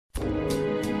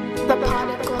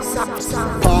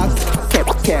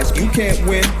Podcast, you can't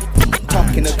win.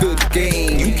 Talking a good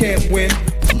game, you can't win.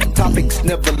 Topics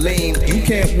never lame, you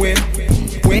can't win.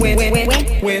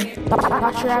 Win.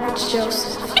 Watch your average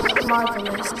Joseph.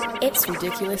 Marvelous. It's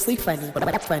ridiculously funny.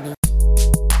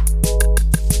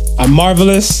 I'm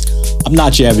Marvelous. I'm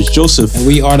not your average Joseph. And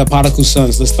we are the Particle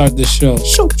Sons. Let's start this show.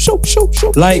 Show.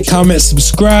 Like, comment,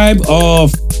 subscribe. All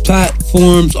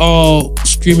platforms, all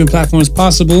streaming platforms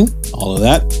possible. All of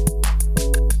that.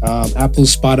 Apple,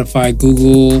 Spotify,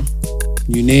 Google,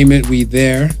 you name it, we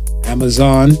there.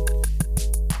 Amazon.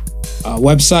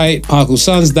 Website,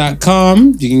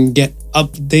 particlesons.com. You can get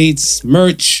updates,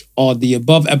 merch, all the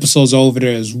above episodes are over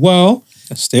there as well.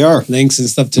 Yes, they are. Links and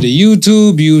stuff to the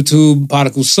YouTube,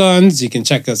 Particle Sons. You can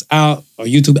check us out on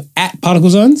YouTube at Particle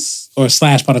Sons or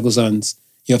 /Particle Sons.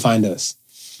 You'll find us.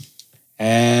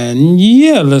 And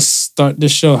yeah, let's start the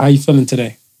show. How you feeling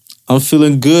today? I'm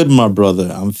feeling good, my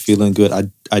brother. I'm feeling good. I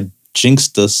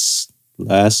jinxed us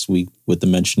last week with the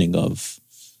mentioning of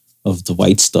the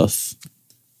white stuff.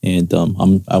 And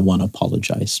I want to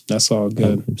apologize. That's all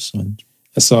good. I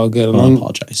That's all good. want to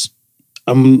apologize.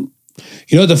 You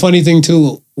know, the funny thing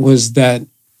too was that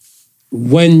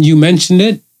when you mentioned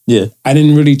it, Yeah. I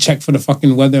didn't really check for the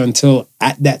fucking weather until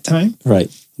at that time.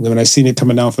 Right. When I seen it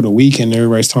coming down for the weekend,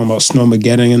 everybody's talking about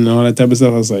snowmageddon and all that type of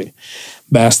stuff. I was like,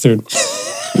 bastard.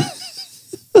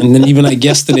 And then even like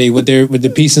yesterday with the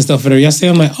piece and stuff for there yesterday,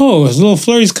 I'm like, oh, there's little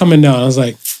flurries coming down. I was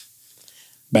like,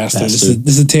 bastard. This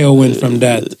is a tailwind from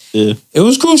that. Yeah. It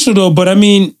was crucial though, but I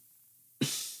mean,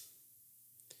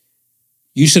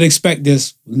 you should expect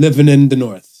this living in the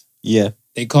North. Yeah.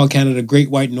 They call Canada Great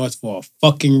White North for a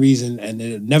fucking reason, and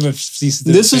it never ceases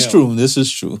to This fail.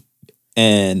 is true.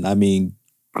 And I mean,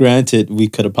 granted, we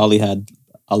could have probably had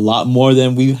a lot more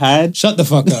than we had. Shut the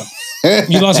fuck up.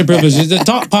 You lost your privilege.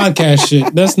 Talk podcast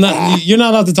shit. That's not, you're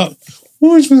not allowed to talk.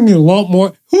 We're supposed to get a lot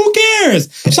more. Who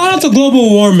cares? Shout out to global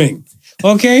warming.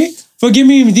 Okay? Forgive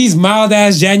me these mild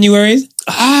ass Januaries.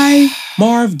 I,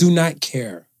 Marv, do not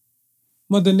care.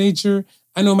 Mother Nature,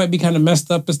 I know it might be kind of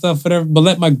messed up and stuff, whatever, but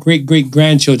let my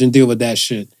great-great-grandchildren deal with that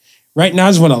shit. Right now,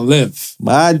 I just want to live.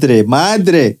 Madre.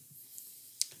 Let's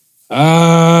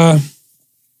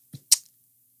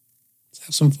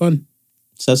have some fun.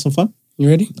 Let's have some fun. You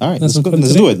ready? All right, Let's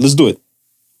let's do it. Let's do it.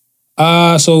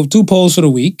 So 2 polls for the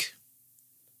week.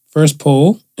 First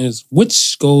poll is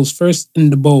which goes first in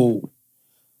the bowl?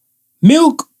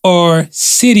 Milk or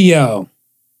cereal?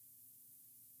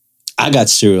 I got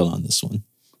cereal on this one.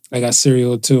 I got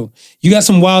cereal too. You got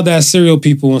some wild ass cereal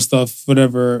people and stuff,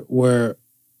 whatever, where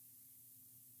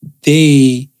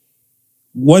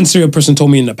one cereal person told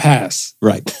me in the past,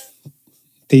 Right.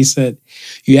 they said,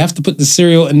 you have to put the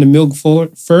cereal in the milk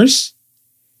first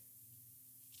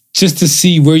just to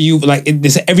see where you, like, they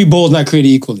said every bowl is not created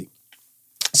equally.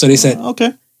 So they said,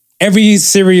 Okay. every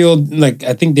cereal, like,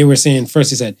 I think they were saying first,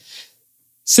 they said,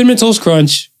 Cinnamon Toast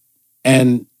Crunch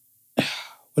and,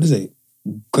 what is it?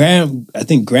 Graham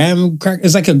cracker.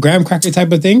 It's like a graham cracker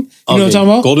type of thing. You know what I'm talking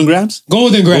about? Golden Grams?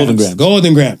 Golden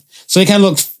grams. So they kind of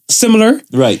look similar.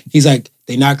 Right. He's like,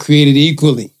 they're not created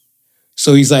equally.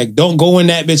 So he's like, don't go in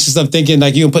that bitch and stuff thinking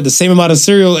like you can put the same amount of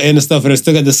cereal in and stuff and it's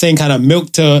still got the same kind of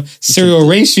milk to cereal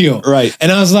ratio. Right.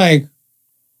 And I was like,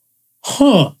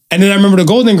 huh. And then I remember the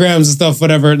golden grams and stuff,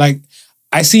 whatever. Like,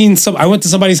 I went to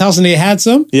somebody's house and they had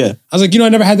some. Yeah. I was like, I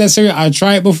never had that cereal. I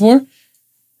tried it before.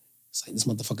 It's like, this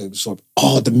motherfucker absorbed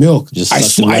all the milk. Just I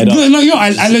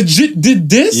legit did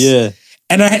this. Yeah.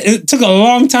 And it took a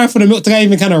long time for the milk to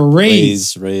even kind of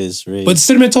raise. But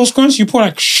Cinnamon Toast Crunch, you pour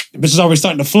like, bitch is already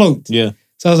starting to float. Yeah.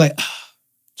 So I was like,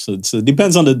 So it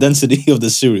depends on the density of the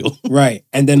cereal. right.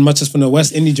 And then much as from the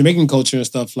West Indian Jamaican culture and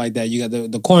stuff like that, you got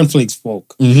the cornflakes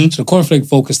folk. Mm-hmm. So the cornflake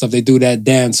folk and stuff, they do that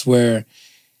dance where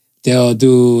they'll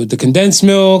do the condensed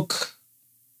milk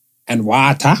and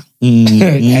water and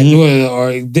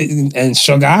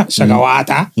sugar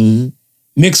water.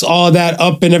 Mix all that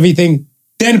up and everything.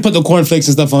 Then put the cornflakes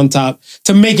and stuff on top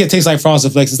to make it taste like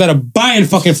Frosted Flakes instead of buying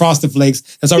fucking Frosted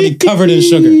Flakes that's already covered in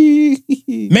sugar.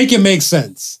 Make it make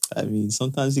sense. I mean,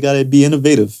 sometimes you gotta be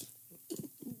innovative.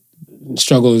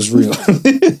 Struggle is real.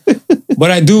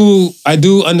 But I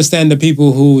do understand the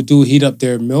people who do heat up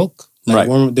their milk, like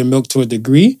warm up their milk to a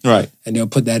degree, right? And they'll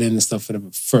put that in and stuff for them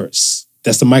first.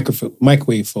 That's the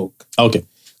microwave folk. Okay.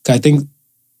 I think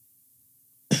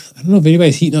I don't know if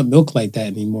anybody's heating up milk like that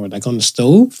anymore, like on the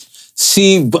stove.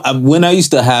 See, when I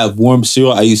used to have warm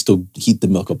cereal, I used to heat the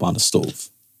milk up on the stove.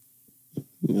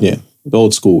 Yeah. The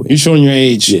old school way. You're showing your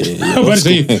age. Yeah.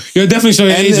 You're definitely showing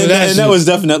your age with that shit. And that was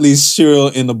definitely cereal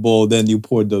in the bowl. Then you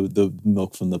poured the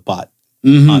milk from the pot.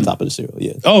 on top of the cereal.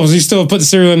 Yeah. Oh, so you still put the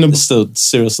cereal in the... It's still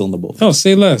cereal still in the bowl. Oh,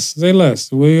 say less. Say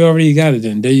less. We already got it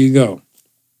then. There you go.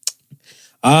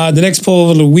 The next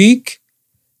poll of the week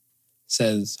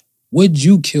says, would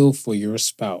you kill for your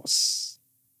spouse?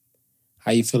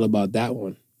 How you feel about that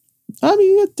one? I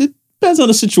mean, it depends on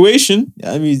the situation.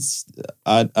 I mean,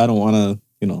 I don't want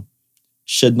to,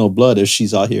 shed no blood if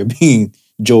she's out here being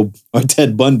Joe or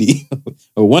Ted Bundy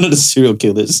or one of the serial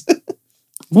killers.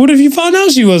 What if you found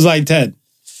out she was like Ted?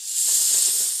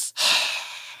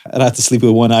 I'd have to sleep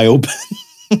with one eye open.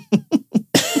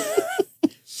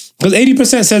 Because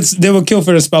 80% said they would kill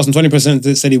for their spouse and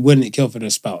 20% said he wouldn't kill for their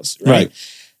spouse. Right.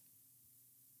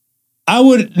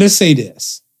 Let's say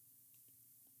this.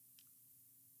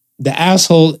 The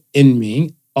asshole in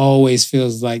me always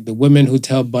feels like the women who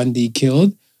Ted Bundy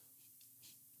killed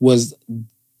was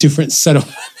different set of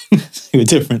women. They were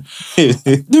different.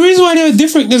 The reason why they were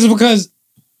different is because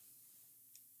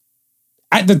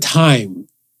at the time,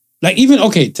 like even,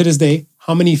 to this day,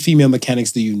 how many female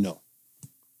mechanics do you know?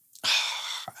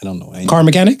 I don't know any. Car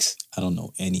mechanics? I don't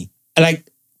know any. Like,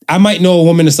 I might know a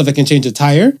woman and stuff that can change a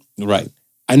tire. Right.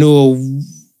 I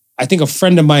think a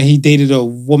friend of mine, he dated a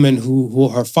woman who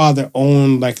her father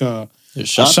owned like a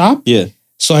shop. Yeah.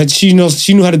 So she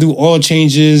knew how to do oil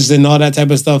changes and all that type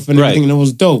of stuff and everything, and it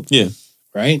was dope. Yeah.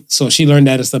 Right? So she learned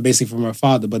that and stuff basically from her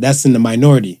father, but that's in the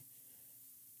minority.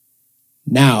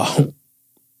 Now,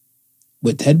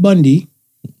 with Ted Bundy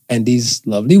and these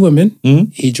lovely women,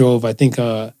 he drove, I think,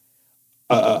 a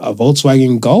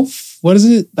Volkswagen Golf. What is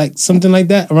it? Like something like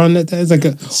that around that time? It's like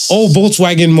an old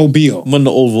Volkswagen Mobile. One of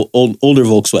the older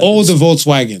Volkswagens. Older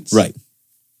Volkswagens. Right.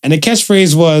 And the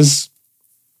catchphrase was,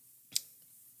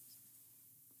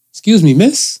 excuse me,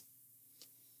 miss,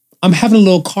 I'm having a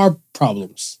little car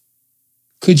problems.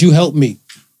 Could you help me?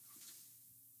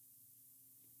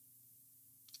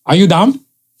 Are you dumb?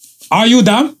 Are you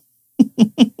dumb?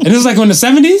 And this is like in the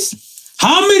 70s?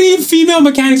 How many female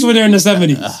mechanics were there in the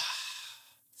 70s?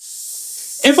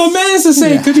 If a man is to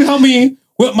say, could you help me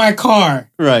with my car?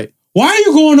 Right. Why are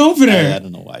you going over there? I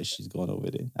don't know why she's going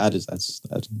over there. I just.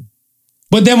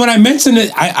 But then when I mentioned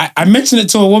it, I mentioned it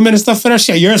to a woman and stuff for her.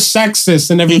 She's like, you're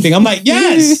sexist and everything. I'm like,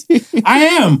 yes, I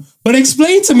am. But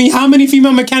explain to me how many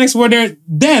female mechanics were there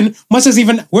then, much as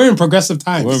even we're in progressive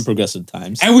times. We're in progressive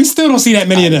times. And we still don't see that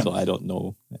many of them. So I don't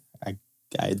know.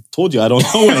 I told you I don't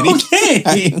know any.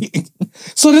 Okay.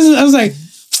 So I was like,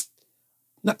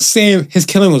 not saying his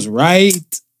killing was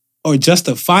right or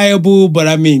justifiable, but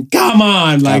I mean, come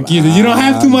on. Like, you don't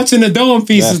have too much in the dome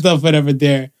piece and stuff, whatever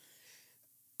there.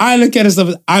 I look at it stuff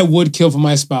as I would kill for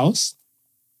my spouse.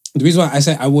 The reason why I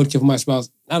say I would kill for my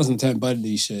spouse, not on some Ted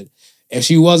Bundy shit. If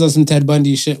she was on some Ted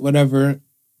Bundy shit, whatever,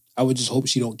 I would just hope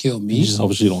she don't kill me. You just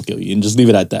hope she don't kill you and just leave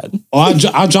it at that. Or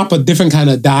I'll drop a different kind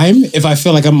of dime if I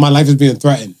feel like my life is being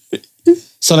threatened.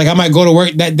 So like I might go to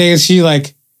work that day and she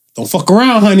like, don't fuck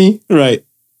around, honey. Right.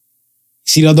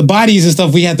 See the other bodies and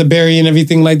stuff we had to bury and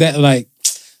everything like that. Like,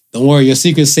 don't worry, your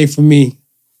secret's safe from me.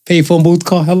 Pay phone booth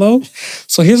call, hello.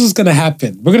 So here's what's gonna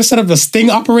happen. We're gonna set up the sting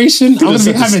operation. I'm gonna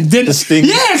be having dinner. The sting.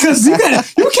 Yeah, because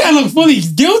you can't look fully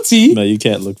guilty. No, you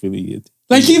can't look really guilty.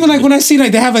 Like even like when I see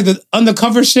like they have like the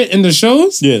undercover shit in the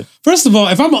shows. Yeah. First of all,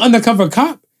 if I'm an undercover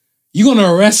cop, you're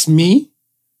gonna arrest me,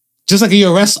 just like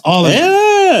you arrest all of them.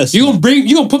 Yes. You're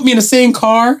gonna put me in the same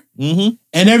car and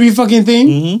every fucking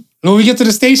thing. And when we get to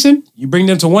the station, you bring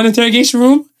them to one interrogation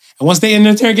room. And once they in the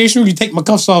interrogation room, you take my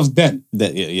cuffs off then. Yeah.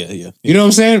 You know what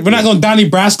I'm saying? We're not going to Donnie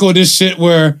Brasco this shit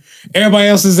where everybody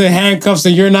else is in handcuffs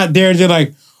and you're not there and you're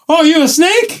like, oh, you a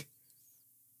snake?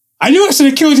 I knew I should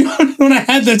have killed you when I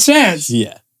had the chance.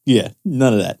 Yeah.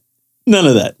 None of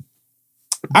that.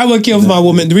 I would kill for my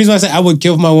woman. The reason I say I would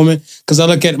kill for my woman, because I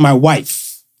look at my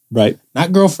wife. Right.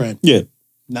 Not girlfriend. Yeah.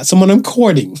 Not someone I'm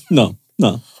courting. No.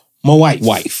 My wife.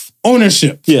 Wife.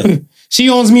 Ownership. Yeah. She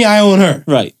owns me, I own her.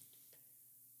 Right.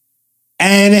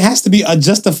 And it has to be a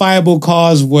justifiable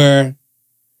cause where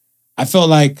I felt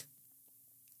like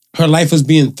her life was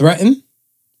being threatened.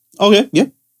 Okay, yeah.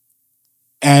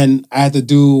 And I had to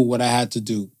do what I had to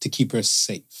do to keep her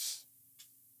safe.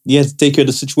 You had to take care of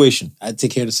the situation. I had to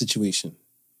take care of the situation.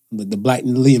 The black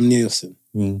Liam Nielsen.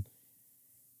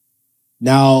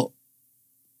 Now,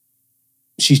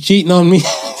 she's cheating on me.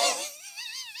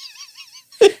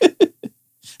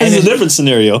 It's a different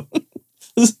scenario.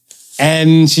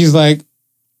 And she's like,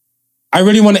 I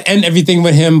really want to end everything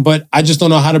with him, but I just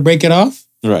don't know how to break it off.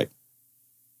 Right.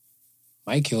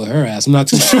 Might kill her ass. I'm not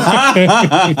too sure.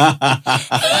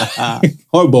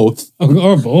 Or both.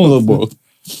 Or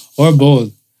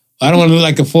both. I don't want to look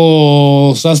like a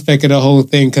full suspect of the whole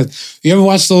thing. Because you ever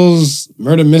watch those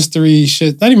murder mystery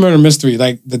shit? Not even murder mystery,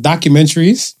 like the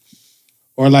documentaries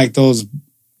or like those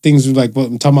things like what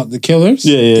I'm talking about, the killers.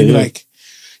 Yeah, They'd be like,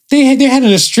 they had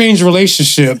an estranged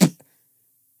relationship.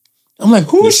 I'm like,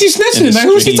 who is she snitching? Like,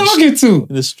 who is she talking to?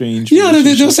 In a strange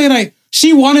they'll say like,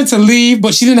 she wanted to leave,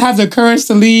 but she didn't have the courage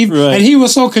to leave. Right. And he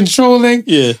was so controlling.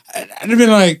 Yeah. I'd have been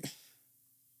like,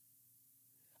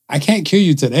 I can't kill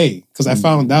you today because I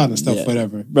found out and stuff,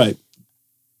 whatever. Right.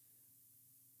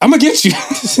 I'm going to get you.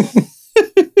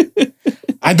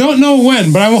 I don't know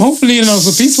when, but I will hopefully, it's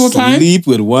a peaceful time. Sleep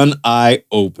with one eye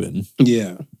open.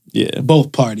 Yeah. Yeah.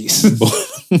 Both parties.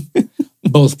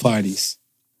 Both parties.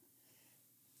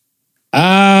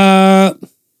 Well,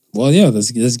 yeah,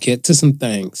 let's get to some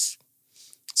things.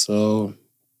 So,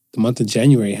 the month of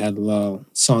January had a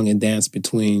song and dance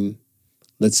between,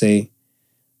 let's say,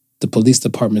 the police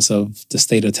departments of the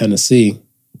state of Tennessee.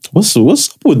 What's up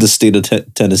with the state of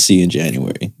Tennessee in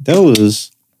January? That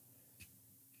was...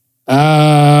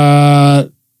 Well,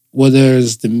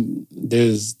 there's the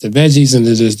veggies and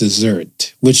there's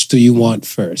dessert. Which do you want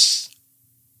first?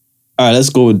 All right, let's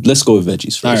go with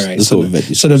veggies first. All right, let's go with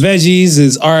veggies. So the veggies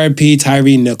is R.I.P.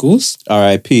 Tyre Nichols.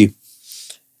 R.I.P.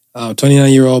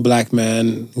 29-year-old black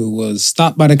man who was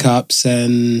stopped by the cops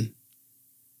and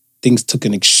things took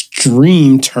an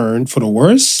extreme turn for the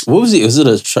worse. What was it? Was it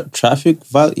a traffic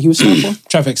violation he was stopped for?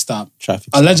 Traffic stop.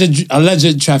 Traffic stop.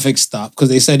 Alleged traffic stop. Because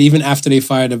they said even after they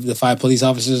fired the 5 police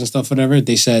officers and stuff, whatever,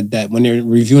 they said that when they're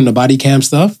reviewing the body cam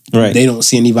stuff, right, they don't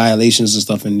see any violations and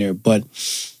stuff in there. But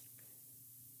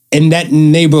in that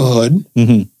neighborhood,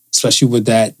 especially with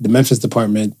the Memphis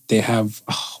department, they have,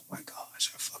 oh my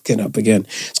gosh, I'm fucking up again.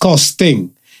 It's called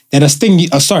Sting.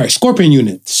 Scorpion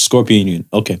Unit. Scorpion Unit,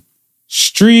 okay.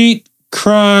 Street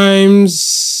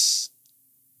crimes.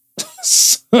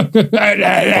 I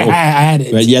had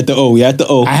it. Right, you had the O.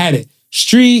 I had it.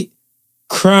 Street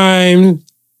crime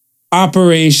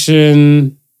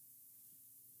operation.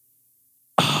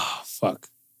 Oh, fuck.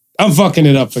 I'm fucking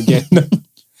it up again.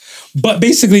 But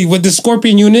basically, with the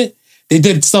Scorpion Unit, they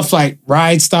did stuff like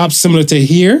ride stops similar to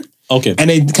here. Okay. And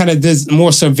they kind of did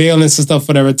more surveillance and stuff,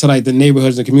 whatever, to like the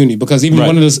neighborhoods and community. Because even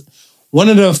one of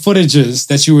the footages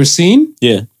that you were seeing,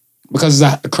 because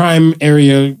it's a crime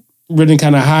area ridden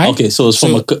kind of high. Okay, so it's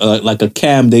from a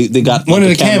cam. They got one of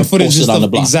the cam footage and stuff on the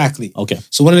block. Exactly. Okay,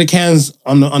 so one of the cams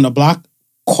on the block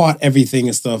caught everything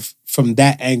and stuff from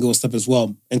that angle and stuff as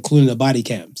well, including the body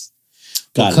cams,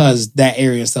 because that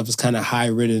area and stuff is kind of high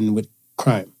ridden with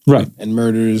crime, right, and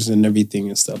murders and everything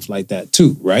and stuff like that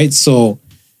too, right? So,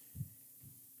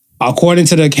 according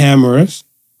to the cameras,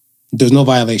 there's no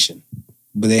violation.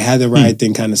 But they had the ride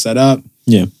thing kind of set up.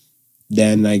 Yeah.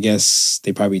 Then I guess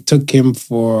they probably took him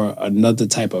for another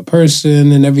type of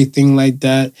person and everything like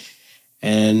that.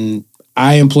 And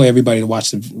I employ everybody to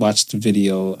watch the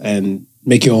video and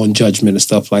make your own judgment and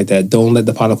stuff like that. Don't let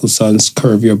the prodigal sons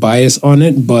curve your bias on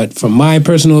it. But from my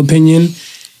personal opinion,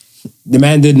 the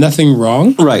man did nothing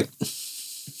wrong. Right.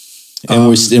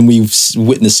 And we've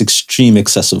witnessed extreme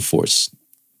excessive force.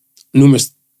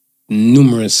 Numerous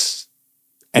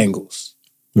angles.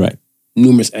 Right.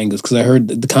 Numerous angles. Because I heard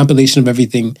the compilation of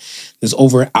everything, there's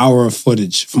over an hour of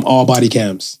footage from all body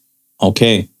cams.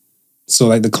 Okay. So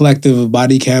like the collective of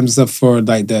body cams stuff for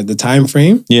like the time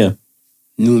frame. Yeah.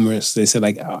 Numerous. They said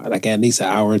like at least an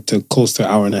hour to close to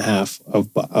an hour and a half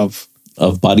of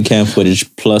body cam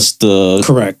footage plus the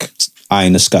correct eye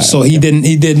in the sky. So he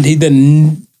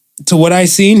didn't to what I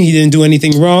seen, he didn't do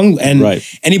anything wrong. And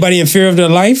anybody in fear of their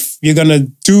life, you're gonna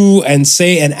do and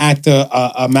say and act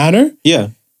a manner. Yeah.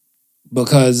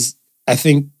 Because I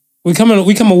think we come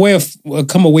away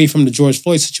from the George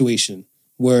Floyd situation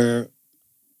where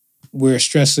we're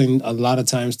stressing a lot of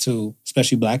times to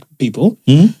especially black people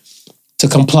to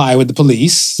comply with the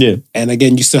police. Yeah. And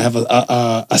again, you still have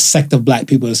a sect of black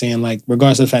people saying like,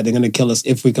 regardless of the fact they're going to kill us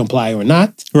if we comply or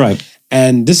not. Right.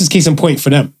 And this is case in point for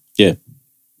them. Yeah.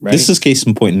 Right. This is case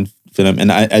in point for them.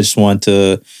 And I just want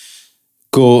to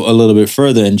go a little bit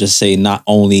further and just say not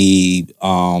only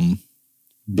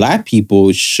black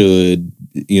people should,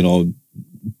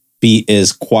 be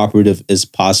as cooperative as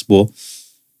possible.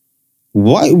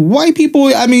 White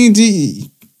people, I mean,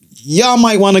 y'all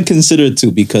might want to consider it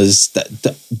too, because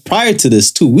prior to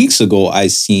this, 2 weeks ago, I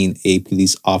seen a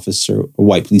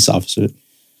white police officer,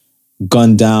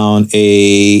 gun down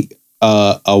a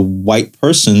white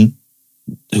person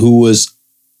who was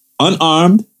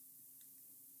unarmed,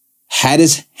 had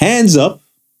his hands up,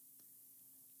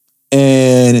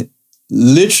 and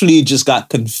literally just got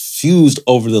confused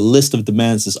over the list of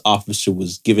demands this officer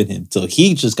was giving him. So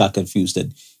he just got confused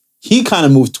and he kind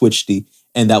of moved twitchy,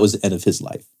 and that was the end of his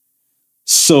life.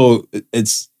 So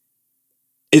it's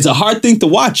a hard thing to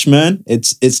watch, man.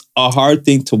 It's a hard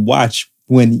thing to watch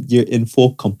when you're in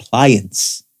full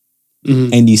compliance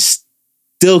and you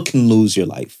still can lose your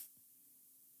life.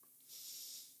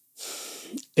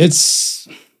 It's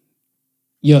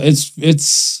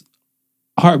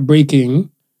heartbreaking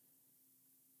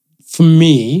for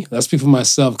me. I'll speak for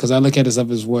myself because I look at it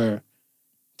as where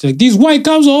it's like these white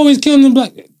cops are always killing the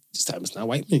black. This time it's not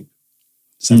white men.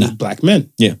 This time it's black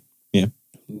men. Yeah.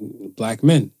 Black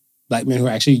men who are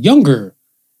actually younger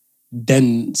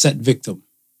than said victim.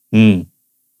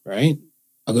 Right?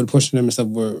 A good portion of them and stuff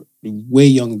were way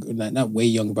younger, not way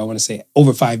younger, but I want to say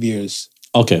over 5 years.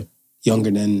 Okay.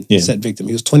 Younger than said victim.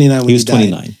 He was 29 when he died.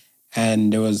 29.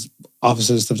 And there was officers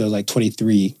and stuff that was like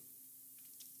 23,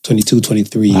 22,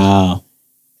 23. Wow.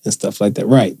 And stuff like that.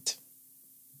 Right.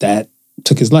 That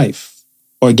took his life.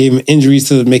 Or gave him injuries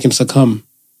to make him succumb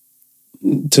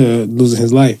to losing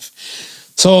his life.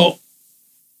 So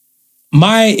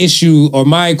my issue or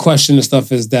my question and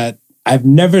stuff is that I've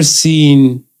never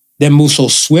seen them move so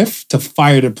swift to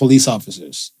fire the police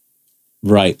officers.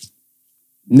 Right.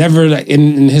 Never like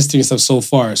in history and stuff so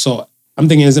far. So I'm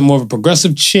thinking, is it more of a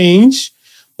progressive change?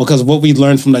 Because of what we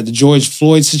learned from like the George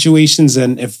Floyd situations,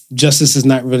 and if justice is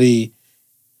not really,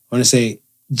 I want to say,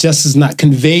 justice is not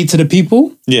conveyed to the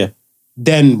people,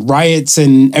 then riots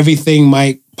and everything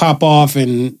might pop off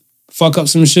and fuck up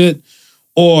some shit.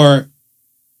 Or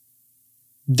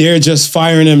they're just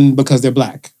firing them because they're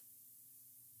black.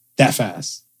 That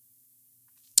fast.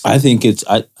 I think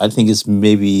it's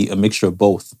maybe a mixture of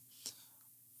both.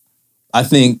 I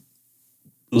think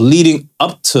leading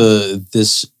up to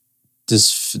this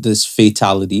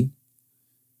fatality,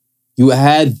 you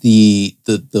had the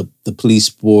police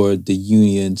board, the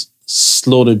unions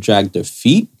slow to drag their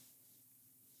feet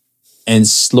and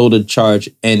slow to charge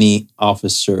any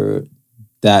officer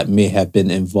that may have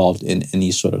been involved in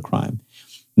any sort of crime.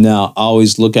 Now, I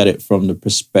always look at it from the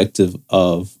perspective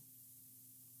of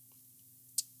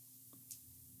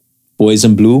Boys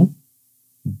in Blue,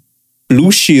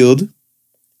 Blue Shield,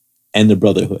 and the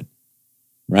Brotherhood,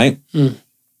 right?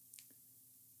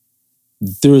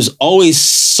 There's always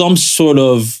some sort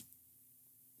of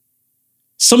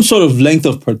length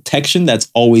of protection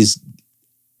that's always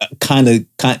kind of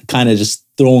just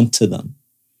thrown to them.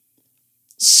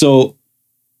 So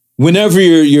whenever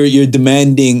you're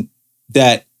demanding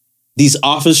that these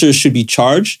officers should be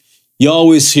charged, you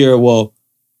always hear, well,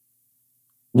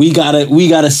 we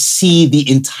gotta see the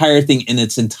entire thing in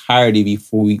its entirety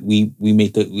before we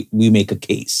make a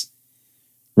case,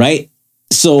 right?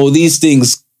 So these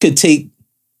things could take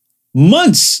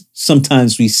months.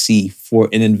 Sometimes we see for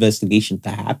an investigation to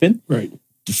happen, right?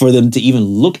 For them to even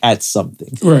look at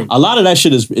something, right? A lot of that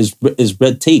shit is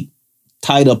red tape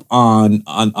tied up on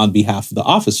behalf of the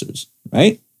officers,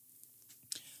 right?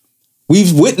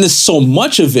 We've witnessed so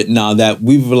much of it now that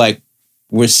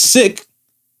we're sick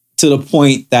to the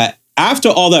point that after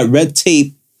all that red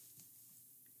tape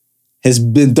has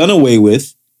been done away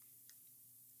with,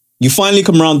 you finally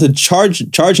come around to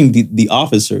charging the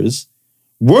officers.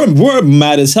 We're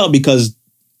mad as hell because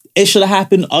it should have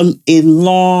happened a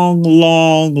long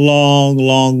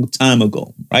time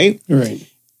ago, right? Right.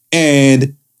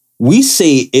 And we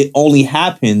say it only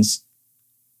happens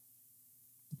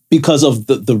because of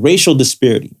the racial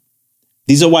disparity.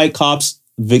 These are white cops,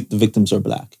 the victims are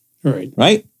black. Right.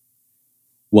 Right?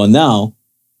 Well, now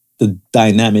the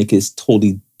dynamic is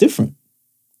totally different.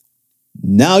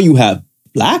 Now you have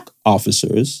black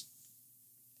officers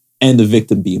and the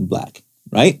victim being black,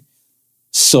 right?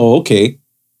 So, okay.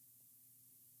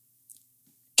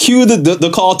 Cue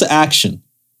the call to action.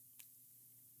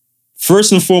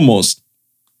 First and foremost,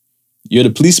 you're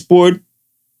the police board,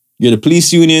 you're the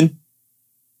police union,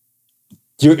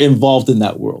 you're involved in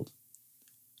that world.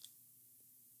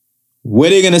 What are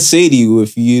they going to say to you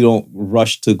if you don't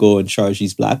rush to go and charge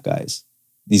these black guys,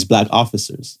 these black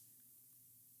officers?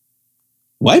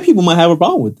 White people might have a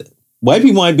problem with it. White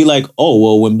people might be like, oh,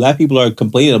 well, when black people are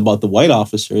complaining about the white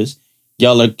officers,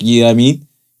 y'all are, you know what I mean?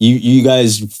 You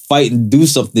guys fight and do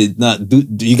something,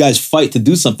 you guys fight to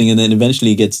do something and then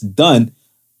eventually it gets done.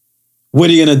 What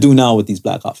are you going to do now with these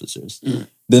black officers?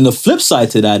 Then the flip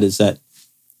side to that is that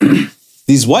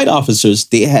these white officers,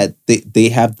 they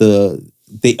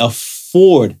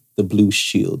afford the blue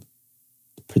shield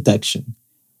protection.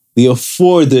 They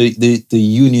afford the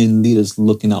union leaders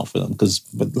looking out for them because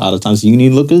a lot of times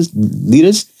union leaders,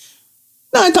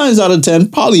 9 times out of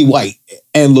 10, probably white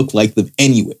and look like them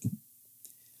anyway.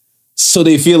 So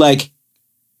they feel like,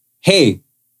 hey,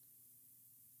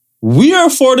 we are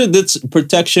afforded this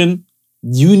protection.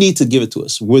 You need to give it to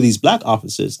us. Where these black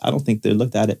officers, I don't think they're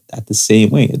looked at it at the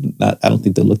same way. I don't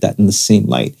think they're looked at in the same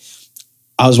light.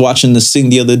 I was watching this thing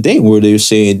the other day where they were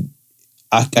saying,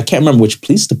 I can't remember which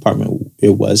police department it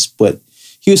was, but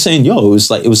he was saying, yo,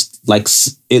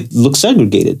 it looked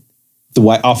segregated. The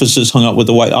white officers hung out with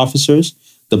the white officers.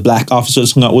 The black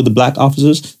officers hung out with the black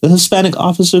officers. The Hispanic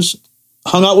officers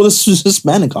hung out with the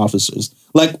Hispanic officers.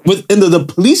 Like within the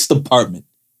police department,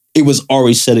 it was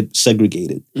already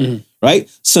segregated, right?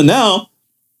 So now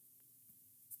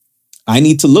I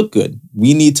need to look good.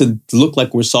 We need to look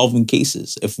like we're solving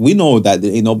cases. If we know that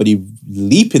there ain't nobody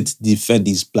leaping to defend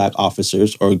these black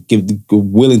officers or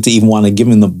willing to even want to give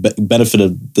them the benefit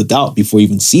of the doubt before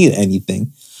even seeing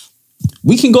anything,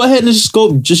 we can go ahead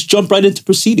and just jump right into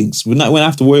proceedings. We don't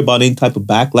have to worry about any type of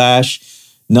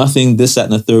backlash, nothing, this, that,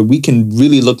 and the third. We can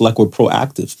really look like we're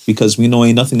proactive because we know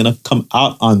ain't nothing going to come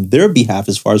out on their behalf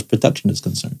as far as protection is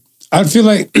concerned. I feel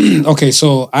like, okay,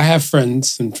 so I have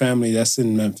friends and family that's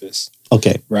in Memphis.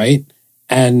 Okay. Right?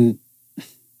 And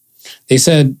they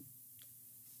said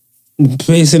the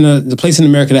place in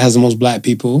America that has the most black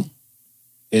people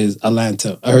is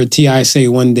Atlanta. I heard T.I. say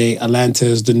one day Atlanta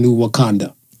is the new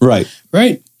Wakanda. Right.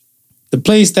 Right? The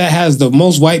place that has the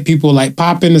most white people like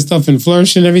popping and stuff and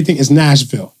flourishing and everything is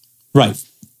Nashville. Right.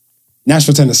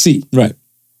 Nashville, Tennessee. Right.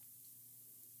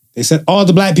 They said all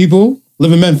the black people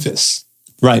live in Memphis.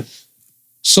 Right.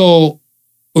 So,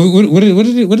 what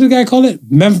did the guy call it?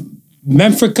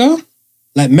 Memphrica?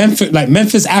 Like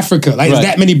Memphis, Africa. Like, there's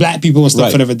that many black people and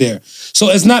stuff over there. So,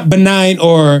 it's not benign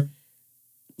or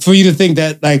for you to think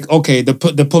that, like, okay,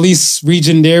 the police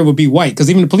region there would be white. Because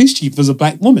even the police chief was a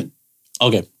black woman.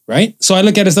 Okay. Right? So, I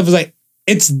look at it stuff as like,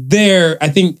 it's there. I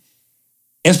think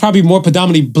it's probably more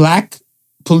predominantly black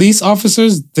police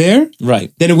officers there,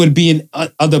 right, than it would be in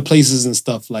other places and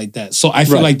stuff like that. So I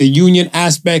feel like the union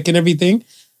aspect and everything,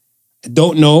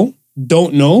 don't know,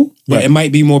 but it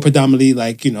might be more predominantly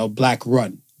like, black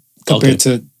run compared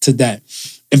to that.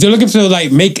 If they're looking to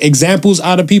like make examples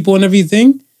out of people and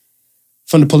everything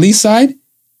from the police side,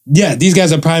 yeah, these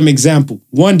guys are prime example.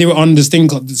 One, they were on this thing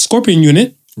called the Scorpion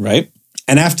Unit, right,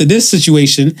 and after this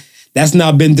situation, that's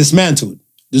now been dismantled.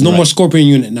 There's no more Scorpion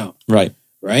Unit now, right.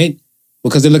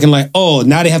 Because they're looking like, oh,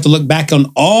 now they have to look back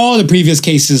on all the previous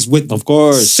cases with, of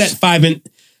course, set 5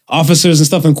 officers and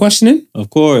stuff in questioning.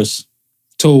 Of course.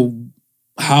 To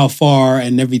how far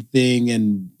and everything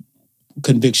and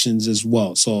convictions as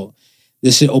well. So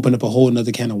this should open up a whole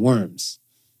nother can of worms.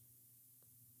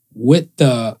 With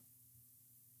the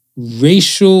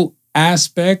racial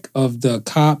aspect of the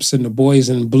cops and the boys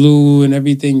in blue and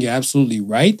everything, you're absolutely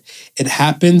right. It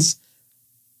happens,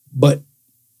 but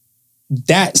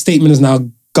that statement has now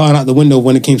gone out the window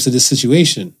when it comes to this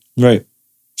situation. Right.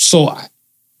 So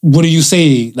what do you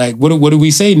say? Like, what do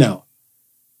we say now?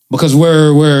 Because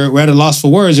we're at a loss for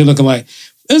words. You're looking like,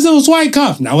 it's those white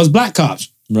cops. Now it's black cops.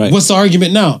 Right. What's the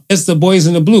argument now? It's the boys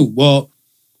in the blue. Well,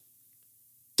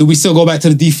 do we still go back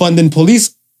to the defunding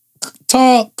police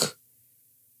talk?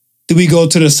 Do we go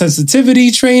to the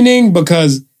sensitivity training?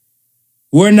 Because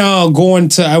we're now going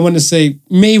to, I want to say,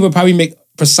 maybe we'll probably make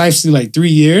precisely like 3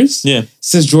 years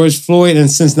since George Floyd and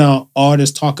since now all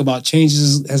this talk about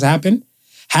changes has happened.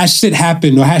 Has shit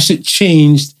happened or has shit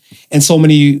changed in so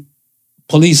many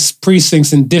police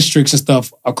precincts and districts and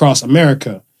stuff across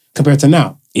America compared to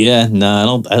now? Yeah,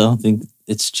 no, I don't think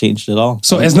it's changed at all.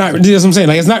 So it's not, that's what I'm saying.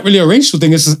 Like, it's not really a racial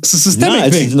thing. It's a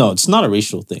systemic thing. No, it's not a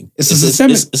racial thing. It's a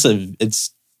systemic.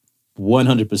 It's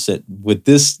 100%. With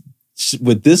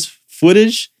this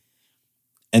footage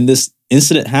and this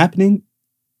incident happening,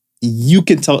 you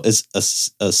can tell it's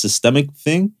a systemic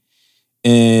thing.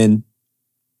 And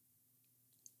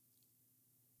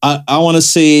I want to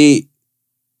say,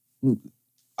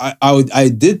 I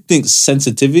did think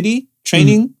sensitivity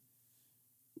training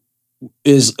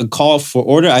is a call for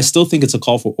order. I still think it's a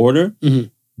call for order.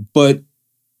 But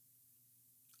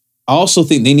I also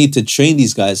think they need to train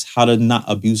these guys how to not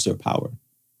abuse their power.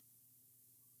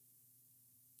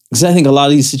 Because I think a lot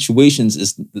of these situations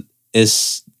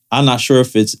is I'm not sure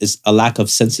if it's a lack of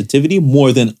sensitivity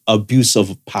more than abuse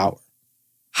of power.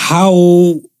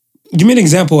 How? Give me an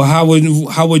example. How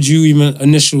would you even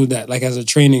initial that? Like as a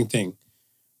training thing?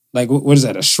 Like what is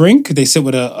that? A shrink? They sit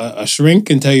with a shrink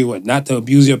and tell you what not to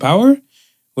abuse your power?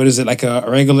 What is it, like a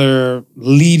regular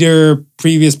leader,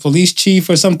 previous police chief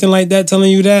or something like that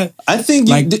telling you that? I think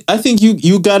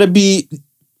you gotta be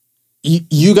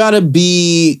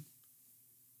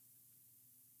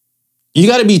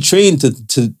trained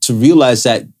to realize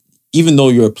that even though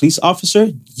you're a police officer,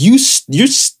 you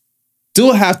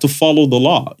still have to follow the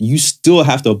law. You still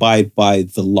have to abide by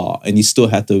the law, and you still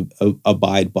have to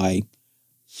abide by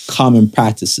common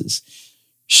practices.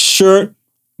 Sure,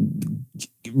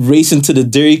 racing to the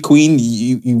Dairy Queen,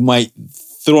 you might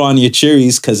throw on your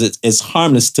cherries because it's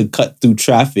harmless to cut through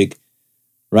traffic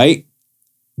right?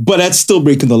 But that's still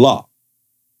breaking the law.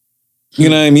 You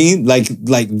know what I mean? Like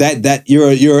that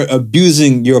you're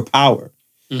abusing your power.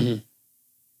 Mm-hmm.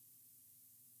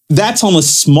 That's on the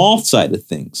small side of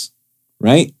things,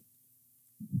 right?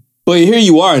 But here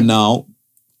you are now,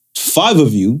 5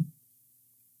 of you,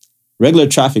 regular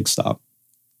traffic stop.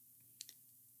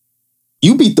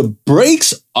 You beat the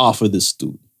brakes off of this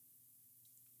dude.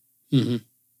 Mm-hmm.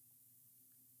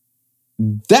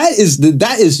 They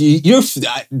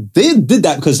did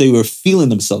that because they were feeling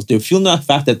themselves. They're feeling the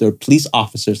fact that they're police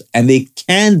officers and they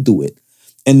can do it.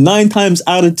 And 9 times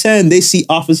out of 10, they see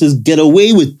officers get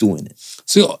away with doing it.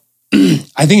 So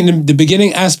I think in the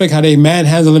beginning aspect, how they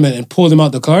manhandled him and pulled him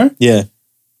out the car. Yeah.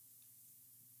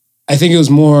 I think it was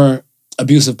more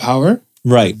abuse of power.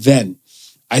 Right. Then.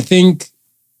 I think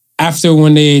after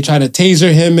when they tried to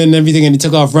taser him and everything and he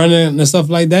took off running and stuff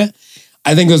like that,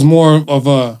 I think it was more of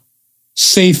a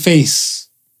save face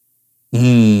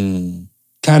kind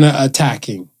of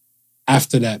attacking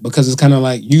after that, because it's kind of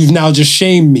like, you've now just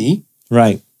shamed me.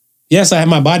 Right. Yes, I have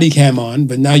my body cam on,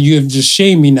 but now you have just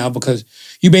shamed me now because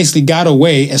you basically got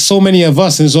away, and so many of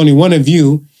us, and there's only one of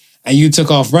you, and you took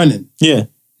off running. Yeah.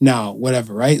 Now,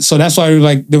 whatever, right? So that's why,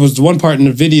 like, there was one part in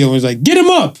the video where it was like, get him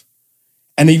up!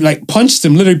 And he, like,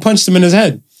 literally punched him in his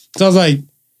head. So I was like,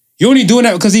 you're only doing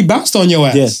that because he bounced on your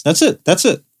ass. Yeah, that's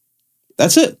it.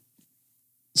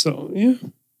 So, yeah.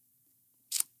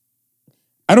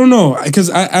 I don't know, because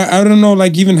I don't know,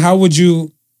 like, even how would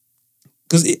you...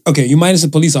 Because, okay, you minus a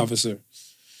police officer.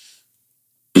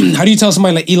 How do you tell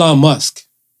somebody like Elon Musk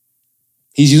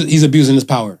he's abusing his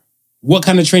power? What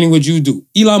kind of training would you do?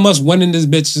 Elon Musk went in this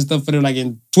bitch and stuff for like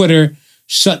in Twitter,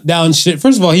 shut down shit.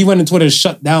 First of all, he went in Twitter,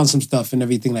 shut down some stuff and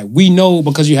everything. Like, we know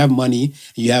because you have money,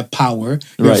 you have power,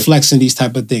 you're flexing these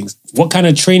type of things. What kind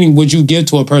of training would you give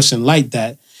to a person like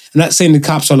that? I'm not saying the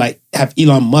cops are like, have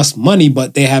Elon Musk money,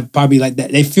 but they have probably like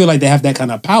that. They feel like they have that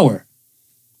kind of power.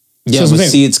 Yeah, but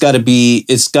see, it's got to be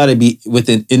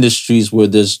within industries where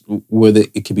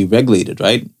it can be regulated,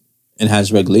 right? And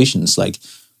has regulations. Like,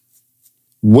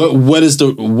 what is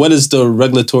the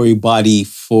regulatory body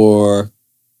for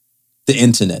the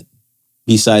internet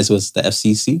besides what's the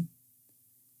FCC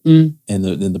and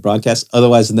the broadcast?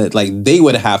 Otherwise, like, they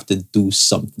would have to do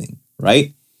something,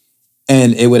 right?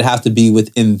 And it would have to be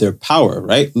within their power,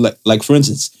 right? Like for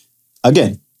instance,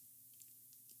 again,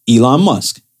 Elon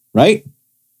Musk, right?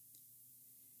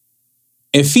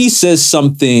 If he says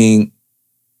something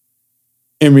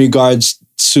in regards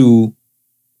to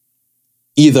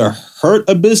either hurt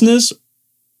a business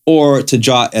or to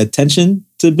draw attention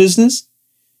to business,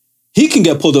 he can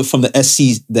get pulled up from the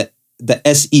SEC,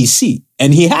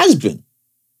 and he has been,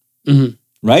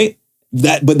 right?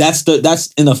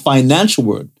 That's in the financial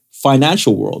world.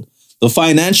 The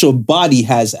financial body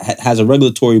has a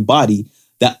regulatory body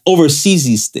that oversees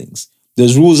these things.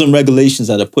 There's rules and regulations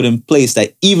that are put in place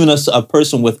that even a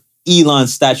person with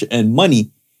Elon's stature and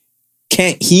money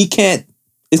can't escape.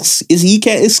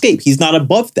 He's not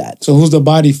above that. So who's the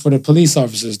body for the police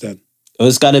officers then?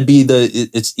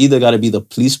 It's either got to be the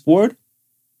police board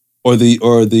or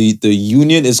the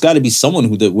union. It's got to be someone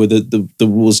where the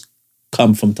rules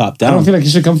come from top down. I don't feel like it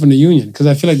should come from the union, because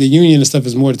I feel like the union and stuff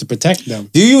is more to protect them.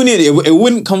 The union, it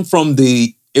wouldn't come from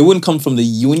the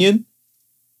union.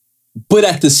 But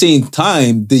at the same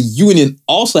time, the union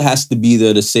also has to be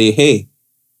there to say, hey,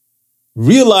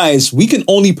 realize we can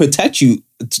only protect you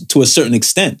to a certain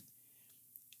extent.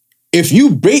 If you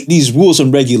break these rules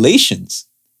and regulations,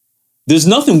 there's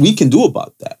nothing we can do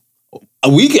about that.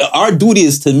 Our duty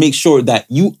is to make sure that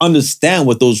you understand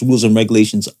what those rules and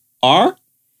regulations are.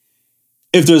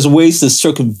 If there's ways to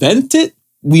circumvent it,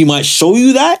 we might show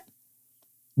you that.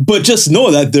 But just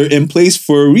know that they're in place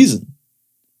for a reason.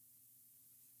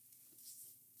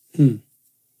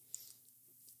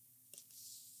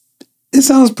 It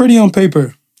sounds pretty on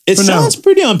paper. It sounds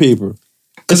pretty on paper.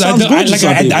 Because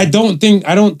I don't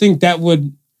think that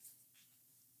would,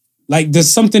 like,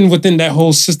 there's something within that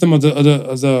whole system of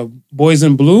the boys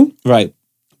in blue, right?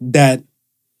 That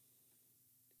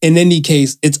in any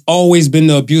case, it's always been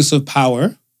the abuse of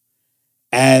power,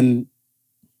 and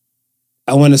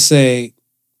I want to say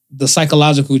the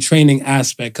psychological training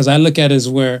aspect. Because I look at it as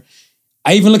where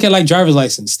I even look at like driver's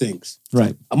license things.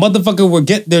 Right. A motherfucker will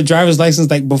get their driver's license,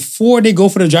 like before they go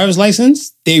for the driver's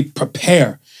license, they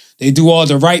prepare. They do all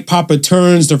the right proper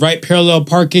turns, the right parallel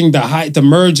parking, the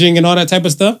merging and all that type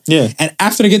of stuff. Yeah. And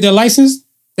after they get their license,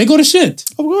 they go to shit.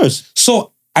 Of course.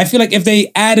 So I feel like if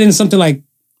they add in something like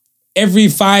every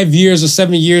 5 years or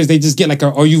 7 years, they just get like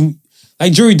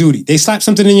like jury duty. They slap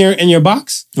something in your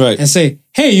box, right, and say,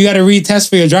 hey, you got to retest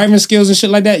for your driving skills and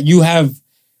shit like that. You have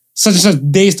such and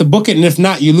such days to book it, and if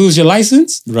not, you lose your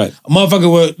license. Right. A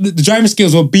motherfucker will, the driving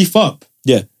skills will beef up.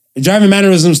 Yeah. The driving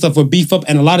mannerism stuff will beef up,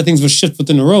 and a lot of things will shift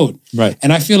within the road. Right.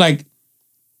 And I feel like,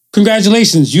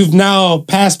 congratulations, you've now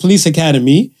passed police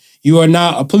academy. You are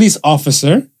now a police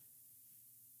officer.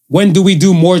 When do we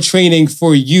do more training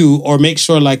for you, or make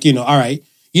sure, like, you know, all right,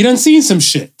 you done seen some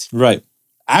shit. Right.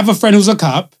 I have a friend who's a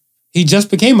cop. He just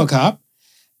became a cop,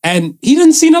 and he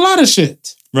done seen a lot of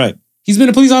shit. Right. He's been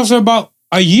a police officer about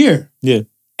a year. Yeah.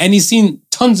 And he's seen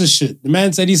tons of shit. The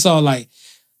man said he saw like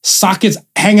sockets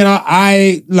hanging out,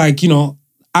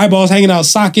 eyeballs hanging out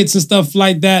sockets and stuff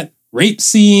like that, rape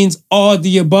scenes, all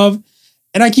the above.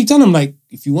 And I keep telling him, like,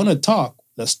 if you want to talk,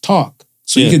 let's talk.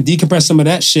 So you can decompress some of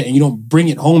that shit and you don't bring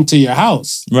it home to your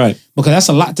house. Right. Because that's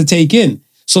a lot to take in.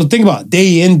 So think about it,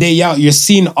 day in, day out, you're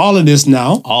seeing all of this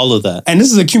now. All of that. And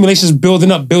this is accumulations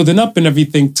building up and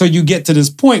everything till you get to this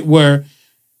point where,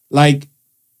 like,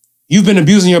 you've been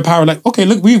abusing your power. Like, okay,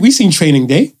 look, we seen Training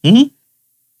Day.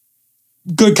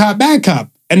 Mm-hmm. Good cop, bad cop.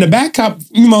 And the bad cop,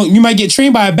 you might get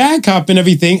trained by a bad cop and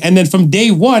everything. And then from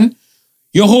day one,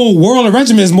 your whole world of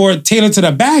regimen is more tailored to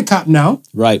the bad cop now.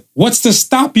 Right. What's to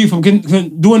stop you from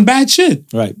doing bad shit?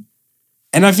 Right.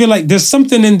 And I feel like there's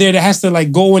something in there that has to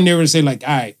like go in there and say like,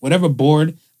 all right, whatever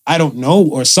board, I don't know,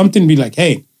 or something be like,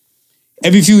 hey,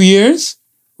 every few years,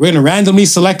 we're going to randomly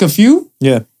select a few.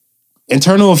 Yeah.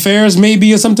 Internal affairs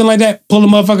maybe or something like that. Pull a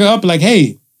motherfucker up like,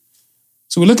 hey,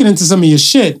 so we're looking into some of your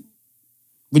shit.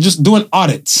 We're just doing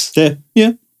audits. Yeah.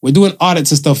 Yeah. We're doing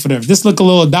audits and stuff for them. If this look a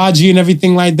little dodgy and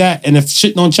everything like that, and if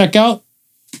shit don't check out,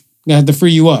 we're going to have to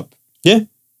free you up. Yeah.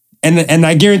 And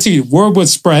I guarantee you, word would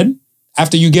spread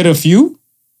after you get a few,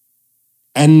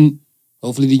 and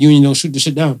hopefully the union don't shoot the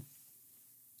shit down.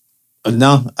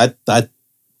 No, I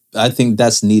think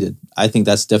that's needed. I think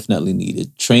that's definitely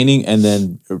needed. Training and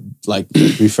then like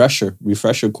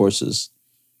refresher courses.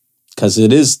 Because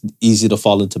it is easy to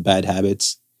fall into bad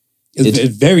habits. It's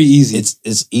very easy.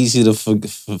 It's easy to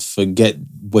forget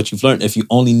what you've learned if you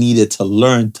only needed to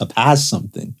learn to pass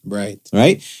something. Right.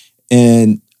 Right?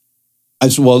 And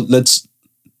as well, let's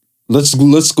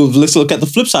look at the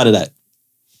flip side of that.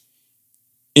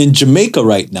 In Jamaica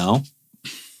right now,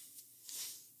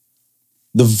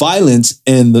 the violence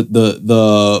and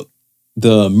the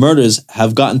murders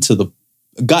have gotten to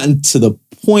the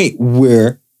point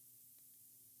where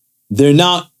they're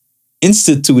now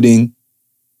instituting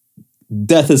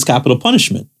death as capital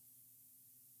punishment.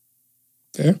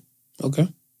 Fair. Okay.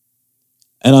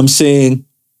 And I'm saying,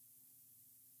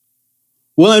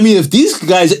 well, I mean, if these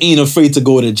guys ain't afraid to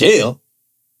go to jail,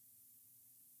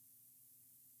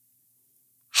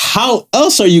 how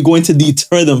else are you going to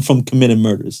deter them from committing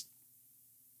murders?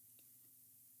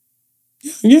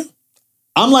 Yeah.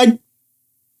 I'm like,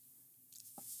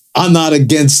 I'm not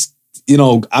against,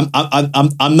 I'm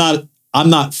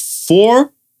not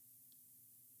for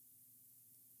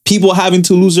people having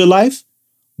to lose their life.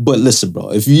 But listen,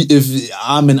 bro, if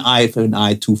I'm an eye for an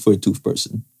eye, tooth for a tooth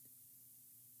person.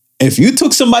 If you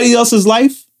took somebody else's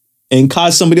life and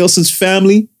caused somebody else's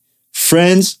family,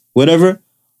 friends, whatever,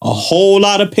 a whole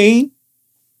lot of pain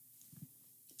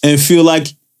and feel like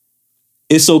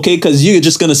it's okay because you're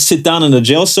just gonna sit down in a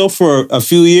jail cell for a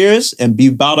few years and be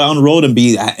out on the road and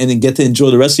then get to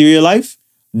enjoy the rest of your life?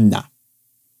 Nah.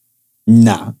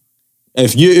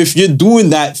 If you're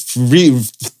doing that,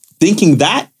 thinking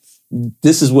that,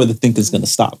 this is where the thinking's gonna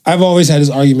stop. I've always had this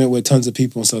argument with tons of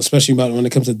people, so especially about when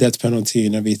it comes to death penalty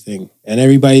and everything. And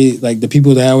everybody, like the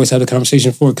people that I always have the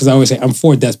conversation for, because I always say I'm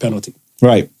for death penalty.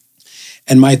 Right.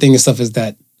 And my thing and stuff is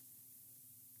that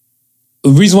the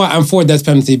reason why I'm for death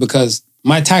penalty because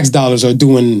my tax dollars are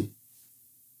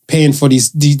paying for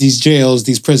these jails,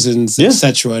 these prisons,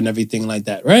 etc., and everything like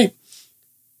that, right?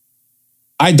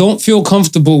 I don't feel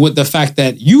comfortable with the fact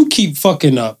that you keep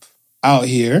fucking up out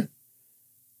here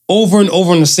over and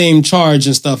over on the same charge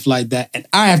and stuff like that, and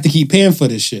I have to keep paying for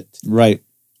this shit. Right.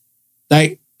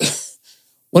 Like,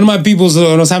 one of my people's, when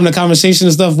I was having a conversation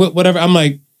and stuff, whatever, I'm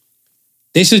like,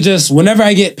 they should just, whenever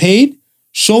I get paid,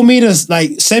 show me this,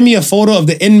 like, send me a photo of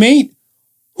the inmate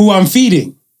who I'm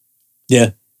feeding.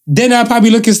 Yeah. Then I'll probably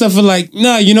look at stuff and like,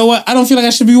 nah, you know what? I don't feel like I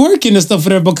should be working and stuff for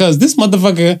there because this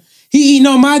motherfucker, he eating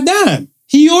on my dime.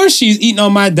 He or she's eating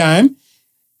on my dime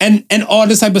and all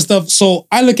this type of stuff. So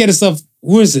I look at it stuff,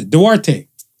 who is it? Duarte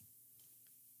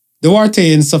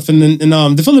and stuff in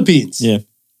the Philippines. Yeah.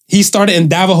 He started in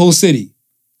Davao City.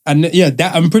 And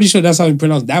I'm pretty sure that's how you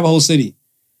pronounce Davao City.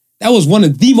 That was one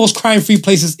of the most crime-free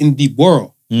places in the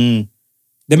world. Mm.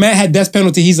 The man had death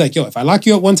penalty. He's like, yo, if I lock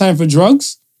you up one time for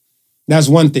drugs, that's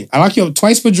one thing. I lock you up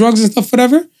twice for drugs and stuff,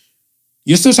 whatever,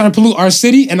 You're still trying to pollute our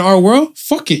city and our world?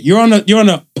 Fuck it. You're on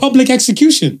a public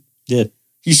execution. Yeah.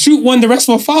 You shoot one, the rest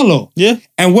will follow. Yeah.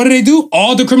 And what do?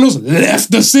 All the criminals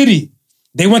left the city.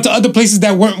 They went to other places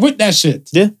that weren't with that shit.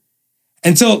 Yeah.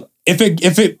 Until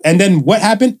and then what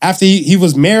happened after he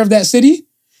was mayor of that city?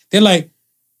 They're like,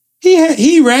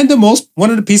 he ran one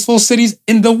of the peaceful cities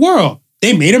in the world.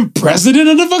 They made him president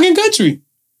of the fucking country.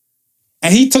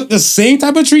 And he took the same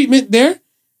type of treatment there,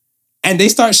 and they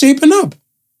start shaping up.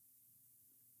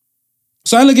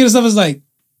 So I look at stuff as like,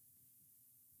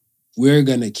 we're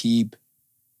gonna keep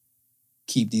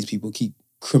these people, keep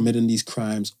committing these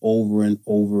crimes over and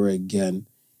over again,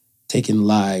 taking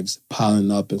lives,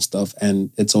 piling up and stuff,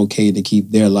 and it's okay to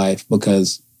keep their life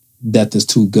because death is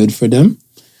too good for them.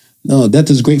 No, death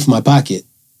is great for my pocket.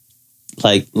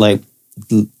 Like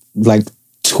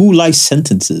 2 life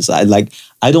sentences.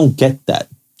 I don't get that.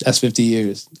 That's 50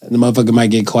 years. The motherfucker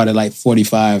might get caught at like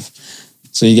 45.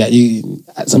 So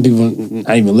some people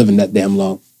not even living that damn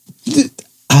long.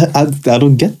 I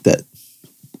don't get that.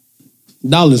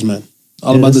 Dollars, man.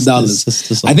 All about the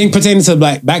dollars. I think pertaining to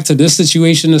back to this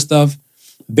situation and stuff,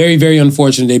 very, very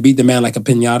unfortunate. They beat the man like a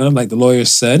piñata, like the lawyers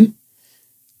said.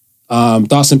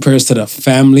 Thoughts and prayers to the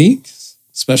family,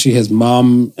 especially his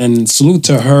mom, and salute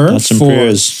to her Thoughts and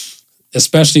prayers.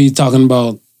 Especially talking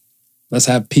about let's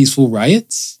have peaceful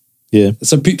riots. Yeah.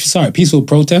 Peaceful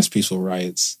protests, peaceful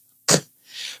riots.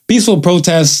 Peaceful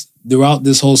protests throughout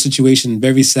this whole situation.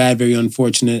 Very sad, very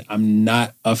unfortunate. I'm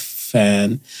not a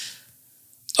fan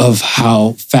of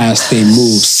how fast they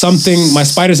move. My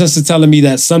spider sense is telling me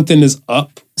that something is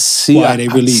up. Why they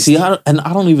released. I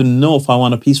don't even know if I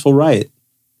want a peaceful riot.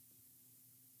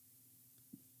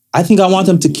 I think I want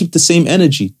them to keep the same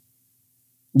energy.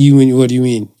 What do you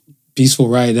mean? Peaceful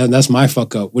riot? That's my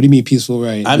fuck up. What do you mean peaceful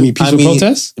riot? I mean peaceful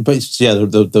protest? But yeah,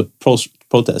 the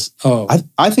protest. Oh.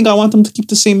 I think I want them to keep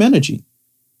the same energy.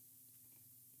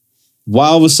 Why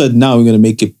all of a sudden now we're going to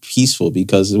make it peaceful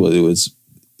because it was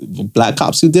black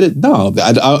cops who did it? No,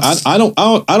 I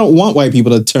don't want white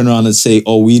people to turn around and say,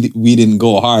 "Oh, we didn't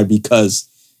go hard because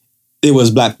it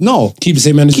was black." No, keep the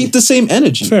same energy. Keep the same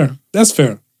energy. Fair. That's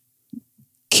fair.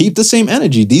 Keep the same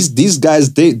energy. These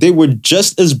guys, they were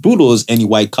just as brutal as any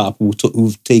white cop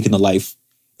who've taken a life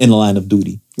in the line of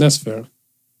duty. That's fair.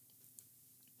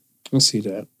 I see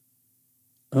that.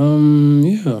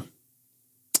 Yeah.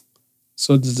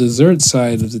 So the dessert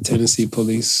side of the Tennessee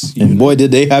police unit, and boy,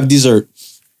 did they have dessert.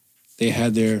 They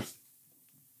had their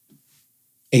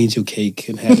angel cake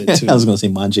and had it too. I was going to say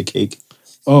manja cake.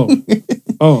 Oh.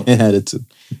 It had it too.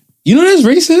 You know that's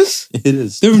racist? It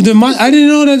is. I didn't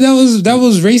know that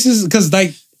was racist because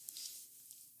like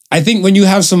I think when you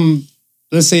have some,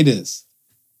 let's say this,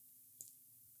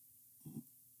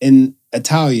 in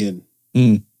Italian,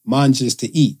 manja is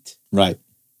to eat. Right.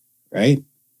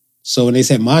 So when they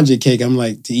said manja cake, I'm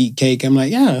like, to eat cake. I'm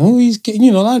like, yeah, who eats cake?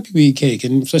 You know, a lot of people eat cake,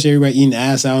 and especially everybody eating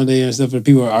ass out there and stuff. And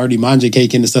people are already manja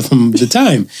caking and stuff from the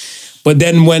time. But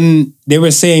then when they were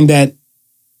saying what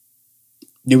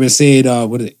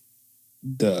is it?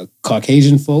 The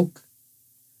Caucasian folk.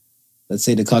 Let's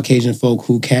say the Caucasian folk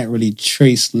who can't really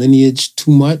trace lineage too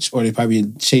much, or they probably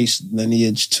chase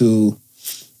lineage to,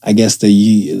 I guess, the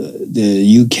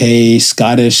UK,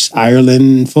 Scottish,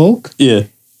 Ireland folk. Yeah.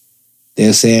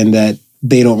 They're saying that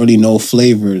they don't really know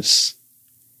flavors.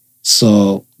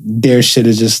 So their shit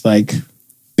is just like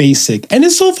basic. And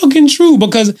it's so fucking true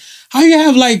because how you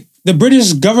have like the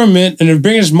British government and the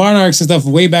British monarchs and stuff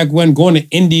way back when going to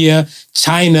India,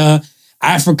 China,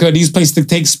 Africa, these places to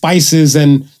take spices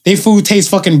and their food tastes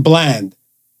fucking bland.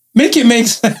 Make it make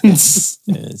sense.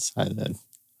 Yeah, it's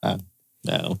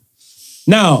no.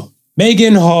 Now,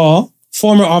 Megan Hall,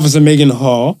 former officer Megan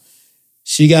Hall,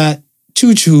 she got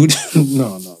choo-chooed.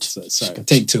 No, sorry.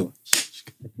 Take two.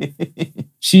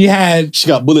 She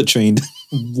got bullet trained.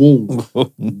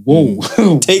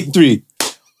 Whoa. Take 3.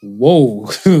 Whoa.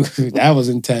 That was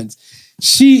intense.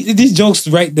 These jokes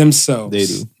write themselves. They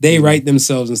do. They write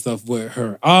themselves and stuff with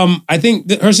her. I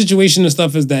think her situation and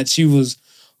stuff is that she was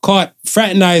caught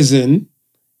fraternizing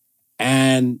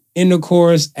and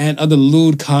intercourse and other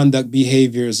lewd conduct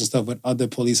behaviors and stuff with other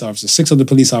police officers, 6 other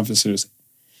police officers.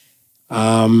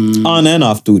 On and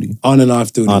off duty. On and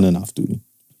off duty. On and off duty.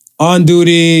 On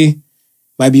duty,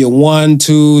 might be a 1,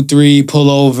 2, 3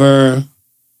 pullover.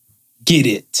 Get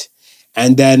it.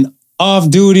 And then off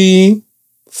duty,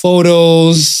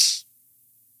 photos,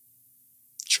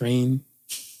 train.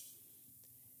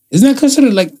 Isn't that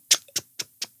considered like...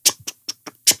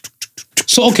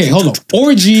 So, okay, hold on.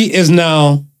 Orgy is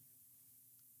now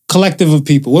collective of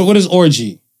people. What is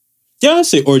orgy? Yeah, I'd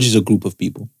say orgy is a group of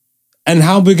people. And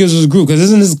how big is this group? Because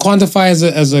isn't this quantified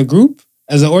as a group?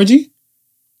 As an orgy?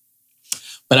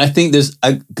 But I think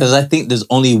there's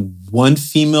only one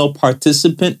female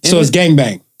participant. So it's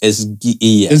gangbang. Yes.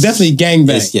 It's definitely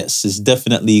gangbang. Yes, it's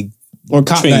definitely or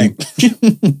cop bang.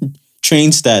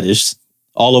 Train status,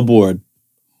 all aboard.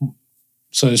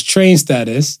 So it's train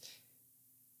status.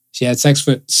 She had sex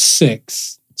with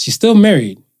 6. She's still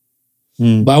married.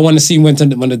 But I want to see when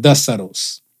the dust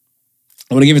settles.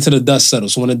 I want to give it to the dust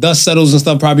settles. So when the dust settles and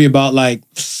stuff, probably about like,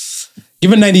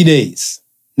 give it 90 days.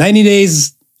 90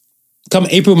 days, come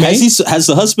April, May. Has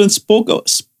the husband spoke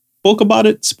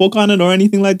on it or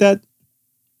anything like that?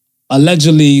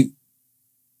 Allegedly,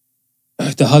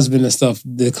 the husband and stuff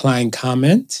declined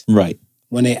comment. Right.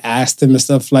 When they asked him and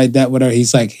stuff like that, whatever,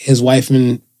 he's like, his wife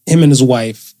and him and his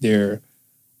wife, they're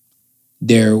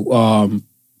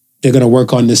gonna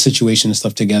work on this situation and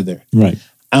stuff together. Right.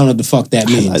 I don't know what the fuck that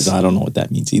means. I don't know what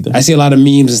that means either. I see a lot of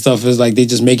memes and stuff. It's like they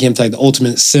just make him like the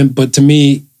ultimate simp. But to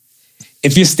me,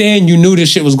 if you're staying, you knew this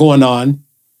shit was going on.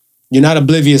 You're not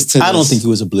oblivious to this. I don't think he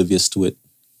was oblivious to it.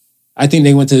 I think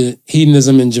they went to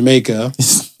hedonism in Jamaica.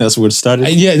 That's where it started?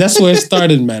 Yeah, that's where it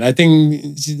started, man. I think...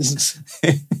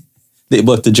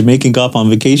 But the Jamaican got on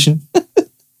vacation? I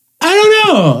don't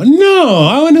know. No,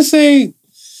 I want to say,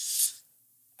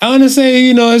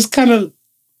 it's kind of...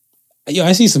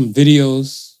 I see some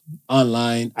videos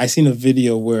online. I seen a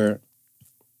video where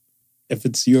if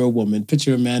it's your woman,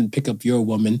 picture a man pick up your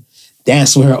woman,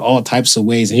 dance with her all types of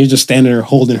ways, and you're just standing there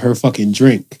holding her fucking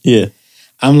drink. Yeah.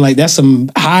 I'm like, that's some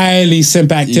highly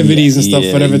simp activities and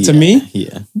stuff, whatever, to me.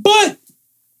 Yeah. But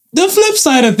the flip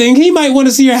side of things, he might want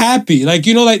to see her happy. Like,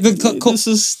 like the... This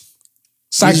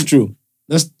is true.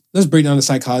 Let's break down the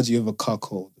psychology of a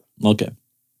cuckold. Okay.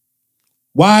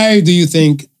 Why do you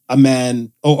think a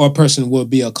man or a person will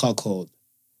be a cuckold?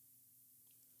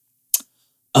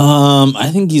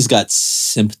 I think he's got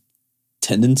simp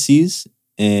tendencies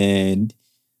and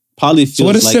probably feels. So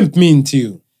what does simp mean to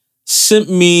you? Simp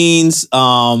means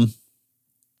a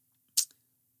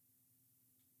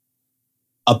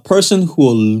person who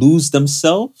will lose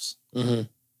themselves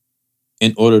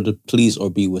in order to please or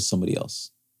be with somebody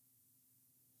else.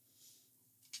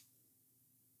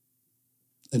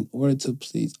 In order to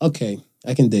please. Okay,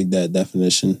 I can dig that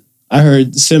definition. I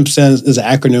heard simp is an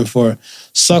acronym for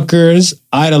suckers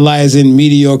idolizing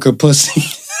mediocre pussy.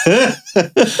 That's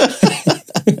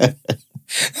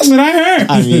what I heard.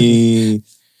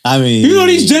 I mean, you know,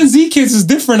 these Gen Z kids is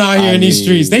different out here in these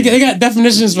streets. They got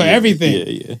definitions for everything.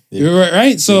 Yeah. You're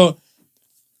right? So,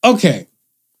 okay.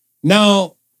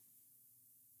 Now,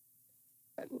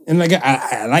 and like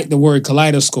I like the word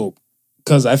kaleidoscope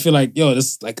because I feel like,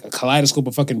 this is like a kaleidoscope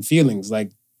of fucking feelings.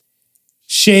 Like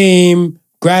shame,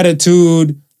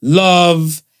 gratitude,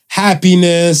 love,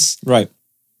 happiness. Right.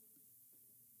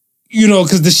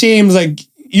 Because the shame is like,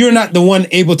 you're not the one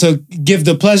able to give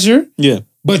the pleasure. Yeah.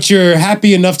 But you're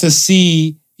happy enough to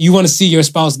you want to see your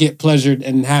spouse get pleasured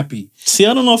and happy. See,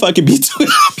 I don't know if I could be too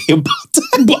happy about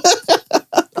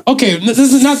that. Okay, this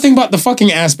is not think about the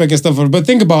fucking aspect and stuff, but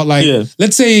think about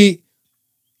let's say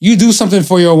you do something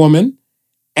for your woman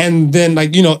and then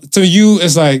to you,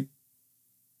 it's like,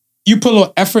 you put a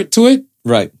little effort to it.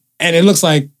 Right. And it looks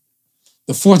like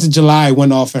the 4th of July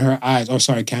went off in her eyes. Oh,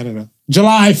 sorry, Canada.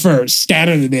 July 1st,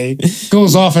 Canada Day,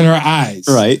 goes off in her eyes.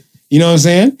 Right. You know what I'm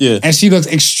saying? Yeah. And she looks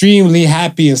extremely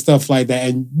happy and stuff like that.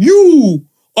 And you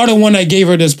are the one that gave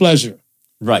her this pleasure.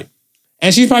 Right.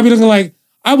 And she's probably looking like,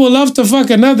 I would love to fuck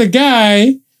another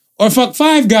guy or fuck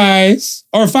 5 guys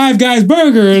or 5 Guys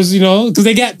Burgers, because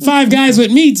they got 5 guys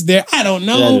with meats there. I don't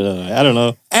know. I don't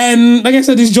know. And like I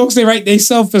said, these jokes, they write they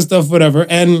self and stuff, whatever.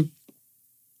 And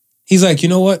he's like, you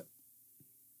know what?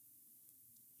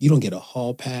 You don't get a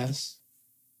hall pass.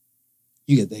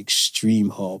 You get the extreme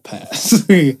hall pass.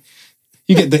 You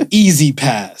get the easy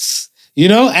pass,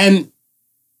 and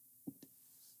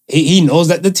he knows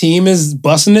that the team is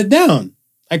busting it down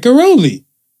like a rollie.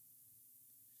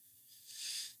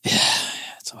 Yeah,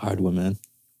 it's a hard one, man.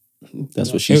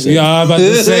 That's what she said. Yeah, I'm about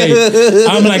to say.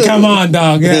 I'm like, come on,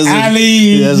 dog.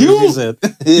 Ali,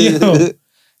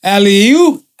 Ali,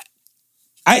 you.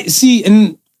 I see,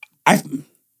 and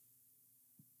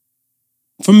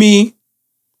for me,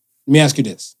 let me ask you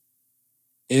this.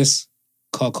 Is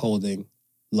cuckolding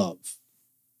love?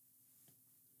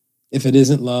 If it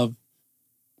isn't love,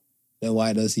 then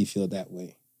why does he feel that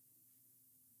way?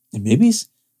 And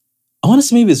I want to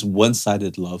say maybe it's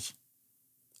one-sided love.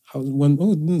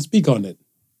 Speak on it.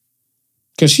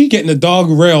 Because she getting the dog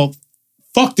rail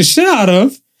fucked the shit out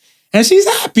of, and she's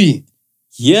happy.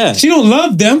 Yeah. She don't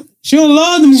love them. She don't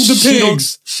love them, the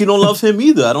pigs. She don't love him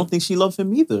either. I don't think she loves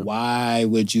him either. Why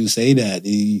would you say that?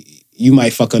 You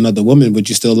might fuck another woman, but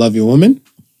you still love your woman?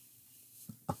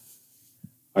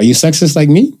 Are you sexist like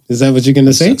me? Is that what you're going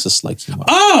to say? Sexist like you are.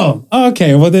 Oh,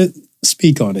 okay. Well, then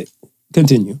speak on it.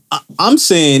 Continue. I'm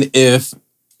saying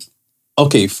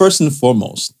first and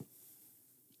foremost,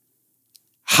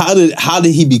 how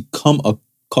did he become a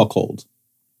cuckold?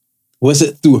 Was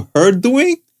it through her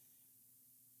doing?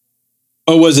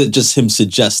 Or was it just him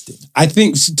suggesting? I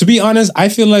think, to be honest, I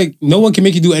feel like no one can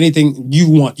make you do anything you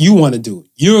want to do.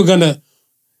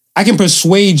 I can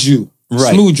persuade you.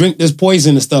 Right. Smooth, drink this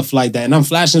poison and stuff like that. And I'm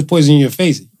flashing this poison in your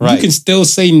face. Right. You can still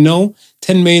say no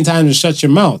 10 million times and shut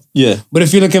your mouth. Yeah. But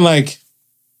if you're looking like,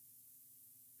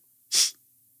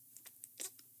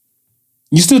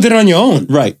 you still did it on your own.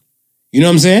 Right. You know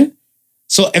what I'm saying?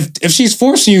 So if she's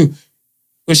forcing you,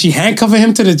 was she handcuffing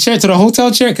him to the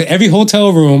hotel chair? Because every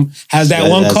hotel room has that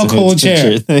one cuckold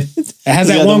chair. It has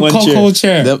that one cuckold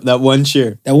chair. That one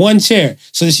chair. That one chair.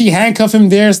 So did she handcuff him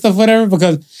there and stuff, whatever?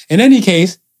 Because in any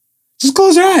case, just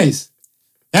close your eyes.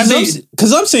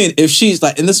 Because I'm saying if she's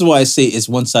like, and this is why I say it's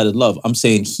one-sided love. I'm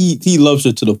saying he loves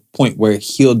her to the point where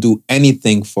he'll do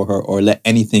anything for her or let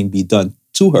anything be done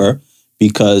to her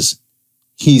because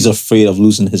he's afraid of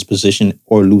losing his position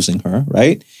or losing her,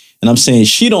 right? And I'm saying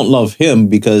she don't love him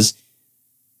because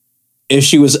if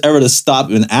she was ever to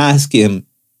stop and ask him,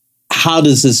 how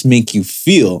does this make you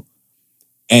feel?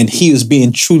 And he was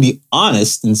being truly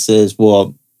honest and says,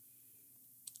 well,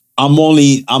 I'm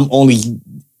only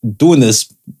doing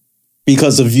this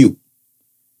because of you.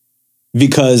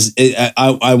 Because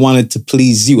I wanted to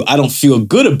please you. I don't feel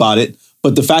good about it,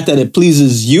 but the fact that it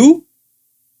pleases you,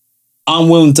 I'm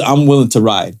willing to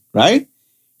ride, right?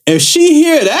 If she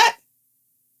hear that,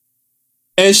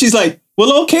 and she's like,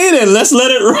 well, okay then, let's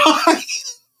let it ride.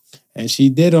 And she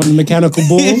did on the mechanical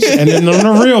bulls and then on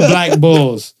the real black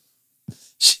bulls.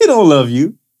 She don't love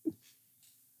you.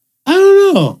 I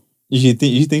don't know. You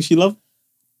think she loves?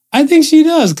 I think she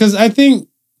does, because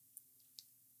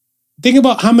think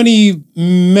about how many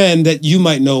men that you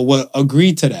might know will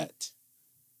agree to that.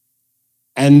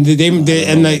 And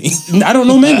I don't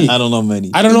know many. I don't know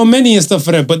many. I don't know many and stuff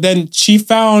for that. But then she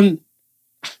found,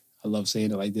 I love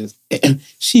saying it like this,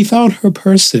 she found her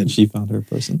person. She found her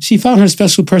person. She found her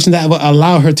special person that will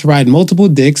allow her to ride multiple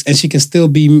dicks and she can still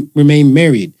remain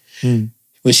married.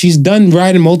 When she's done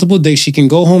riding multiple dicks, she can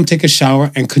go home, take a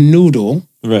shower, and canoodle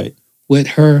with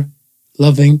her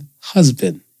loving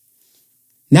husband.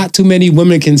 Not too many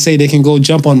women can say they can go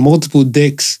jump on multiple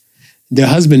dicks their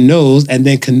husband knows and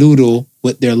then canoodle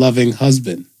with their loving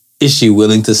husband. Is she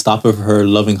willing to stop if her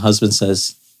loving husband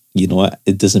says, you know what,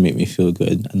 it doesn't make me feel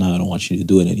good and now I don't want you to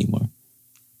do it anymore?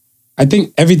 I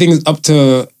think everything's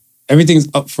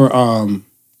up for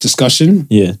discussion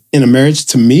in a marriage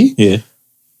to me. Yeah.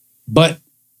 But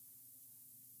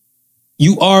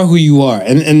you are who you are.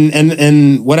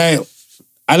 And what I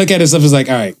look at this stuff is like,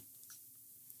 all right,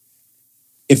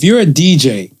 if you're a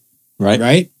DJ,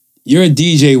 right? You're a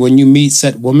DJ when you meet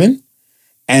said woman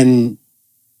and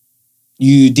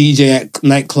you DJ at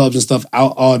nightclubs and stuff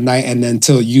out all night and then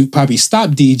until you probably stop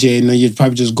DJing and you're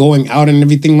probably just going out and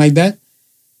everything like that.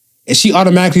 Is she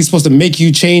automatically supposed to make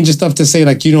you change and stuff to say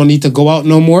like you don't need to go out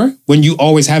no more when you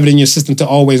always have it in your system to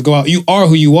always go out? You are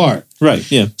who you are. Right,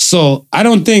 yeah. So I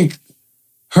don't think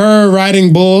her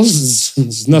riding bulls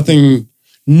is nothing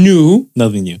new.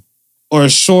 Nothing new. Or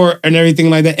short and everything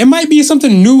like that. It might be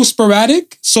something new,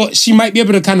 sporadic. So she might be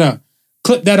able to kind of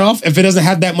clip that off if it doesn't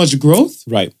have that much growth.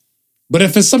 Right. But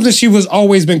if it's something she was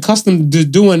always been accustomed to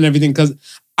doing and everything, because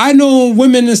I know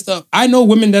women and stuff, I know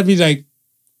women that be like,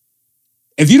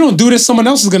 if you don't do this, someone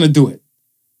else is going to do it.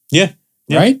 Yeah.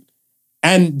 Right?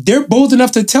 And they're bold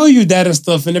enough to tell you that and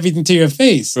stuff and everything to your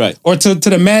face. Right. Or to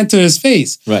the man to his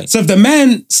face. Right. So if the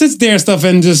man sits there and stuff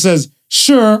and just says,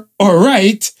 sure or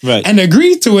right, and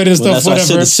agree to it and stuff, that's whatever. Why I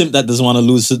said the simp that doesn't want to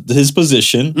lose his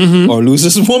position or lose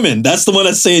his woman. That's the one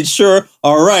that's saying sure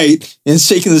or right and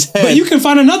shaking his head. But you can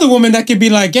find another woman that could be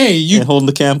like, hey, you... And holding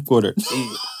the camcorder.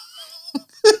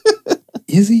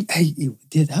 Is he? Hey,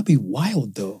 that'd be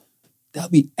wild, though.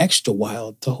 That'd be extra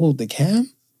wild to hold the cam.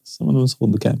 Someone was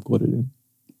holding the camcorder, dude.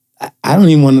 I don't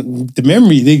even want the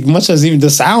memory, much as even the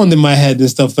sound in my head and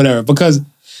stuff, whatever. Because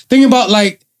think about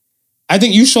like, I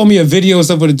think you showed me a video and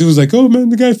stuff where the dude's like, oh man,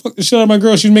 the guy fucked the shit out of my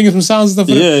girl. She was making some sounds and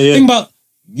stuff. Yeah. Think about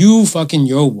you fucking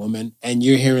your woman and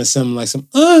you're hearing something like some,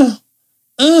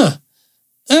 And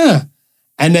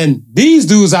then these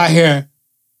dudes out here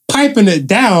piping it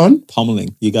down.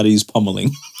 Pummeling. You got to use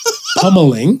pummeling.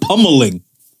 Pummeling.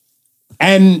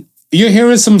 And you're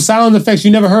hearing some sound effects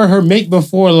you never heard her make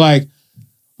before, like,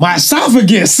 my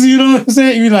esophagus. You know what I'm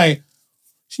saying? You're like,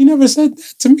 She never said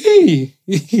that to me.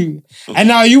 And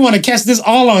now you want to catch this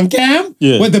all on cam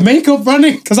with the makeup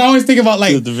running? Because I always think about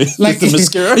like the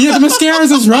mascara. Yeah, the mascara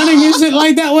is running and shit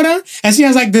like that, whatever. And she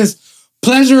has like this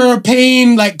pleasure or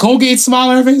pain, like Colgate smile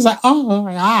on her face, like yeah.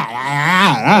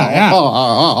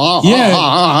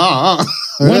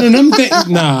 One of them things.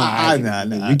 Nah,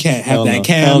 you can't have that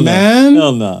cam, man.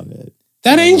 Hell no, man.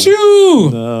 That ain't you.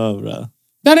 No, bro.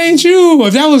 That ain't you.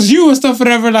 If that was you and stuff,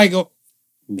 whatever, like.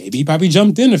 Maybe he probably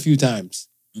jumped in a few times.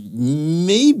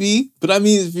 Maybe. But I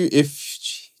mean,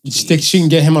 if you think she can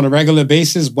get him on a regular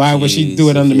basis, why would she do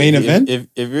it on the main event? If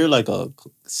you're like and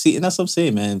that's what I'm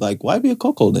saying, man. Like, why be a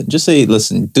cuckold then? Just say,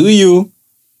 listen, do you?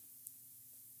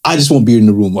 I just won't be in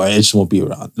the room, or I just won't be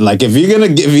around. Like, if you're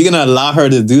gonna allow her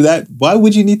to do that, why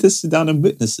would you need to sit down and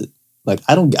witness it? Like,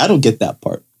 I don't get that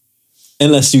part.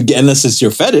 Unless it's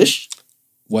your fetish.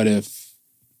 What if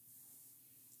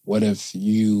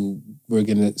you were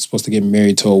supposed to get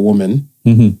married to a woman,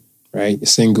 right? You're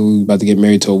single, about to get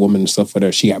married to a woman and stuff with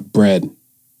her. She got bread.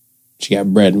 We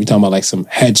talking about like some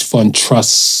hedge fund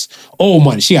trusts, old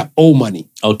money. She got old money.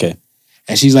 Okay.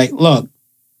 And she's like, look,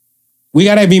 we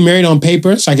got to be married on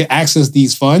paper so I can access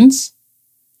these funds.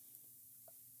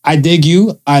 I dig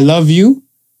you. I love you.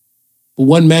 But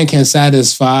one man can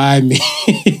satisfy me.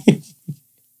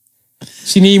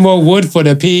 She need more wood for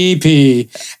the PP.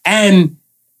 And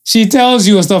she tells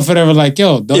you and stuff, whatever, like,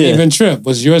 yo, don't even trip.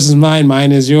 What's yours is mine,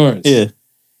 mine is yours. Yeah.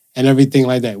 And everything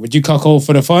like that. Would you cuckold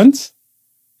for the funds?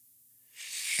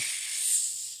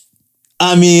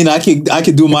 I mean, I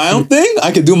could do my own thing.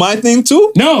 I could do my thing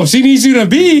too. No, she needs you to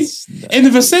be in the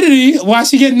vicinity while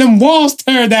she getting them walls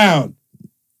tear down.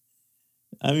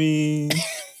 I mean,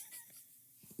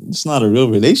 it's not a real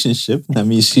relationship. I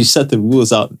mean, she set the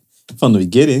rules out from the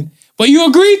beginning. But you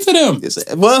agreed to them.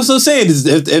 What I'm saying is,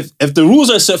 if the rules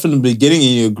are set from the beginning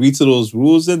and you agree to those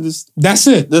rules, then that's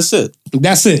it. That's it.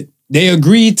 That's it. They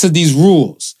agreed to these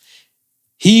rules.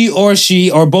 He or she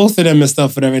or both of them and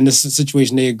stuff, whatever, in this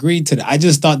situation, they agreed to that. I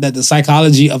just thought that the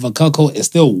psychology of a cuckold is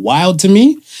still wild to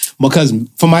me because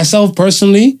for myself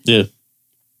personally,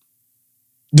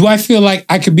 do I feel like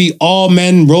I could be all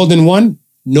men rolled in one?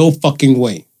 No fucking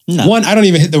way. No. One, I don't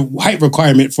even hit the height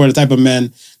requirement for the type of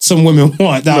men some women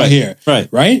want out here.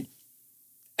 Right?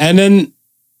 And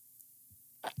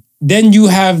then you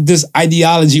have this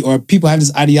ideology, or people have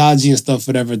this ideology and stuff,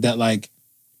 whatever, that like,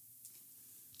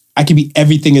 I can be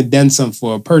everything and then some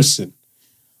for a person.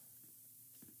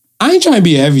 I ain't trying to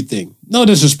be everything. No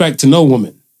disrespect to no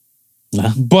woman.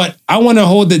 Nah. But I want to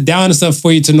hold it down and stuff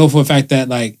for you to know for a fact that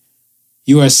like,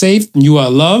 you are safe, you are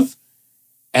loved,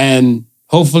 and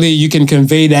hopefully you can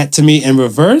convey that to me in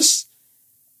reverse,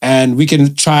 and we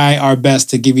can try our best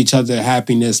to give each other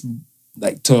happiness,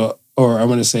 or I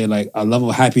want to say like a level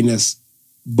of happiness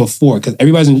before, because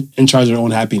everybody's in charge of their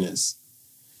own happiness.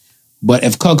 But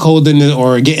if cuckolding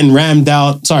or getting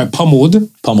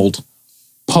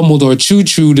pummeled or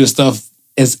choo-chooed and stuff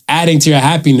is adding to your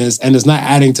happiness and it's not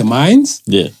adding to mine,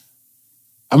 I'm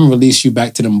gonna release you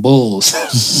back to them bulls.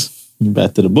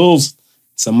 Back to the bulls.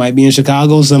 Some might be in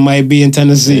Chicago, some might be in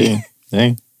Tennessee.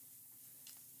 Dang.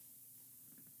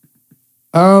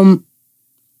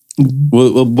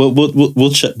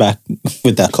 We'll check back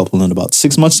with that couple in about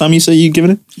 6 months' time. You say you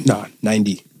giving it? No,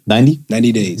 90. 90?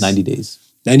 90 days. 90 days.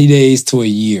 90 days to a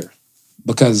year.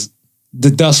 Because the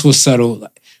dust will settle.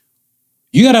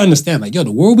 You got to understand, like, yo,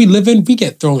 the world we live in, we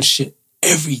get thrown shit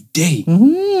every day.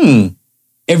 Mm-hmm.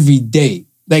 Every day.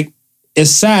 Like,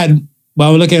 it's sad, but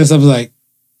I'm looking at stuff like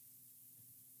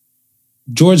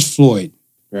George Floyd,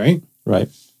 right? Right.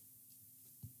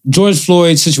 George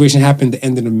Floyd's situation happened at the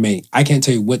end of May. I can't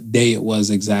tell you what day it was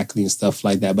exactly and stuff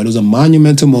like that, but it was a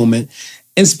monumental moment,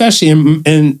 especially and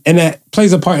that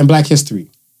plays a part in Black history,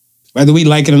 whether we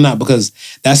like it or not, because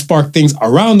that sparked things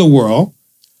around the world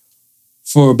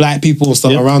for Black people and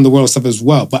stuff around the world and stuff as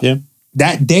well. But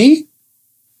that day,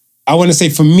 I want to say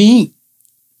for me,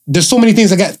 there's so many things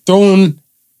that got thrown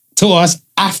to us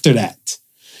after that.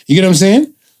 You get what I'm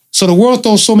saying? So the world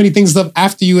throws so many things up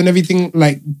after you and everything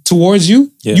like towards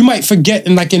you. Yeah. You might forget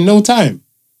in no time.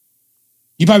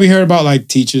 You probably heard about like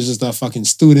teachers and stuff, fucking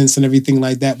students and everything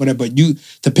like that. But you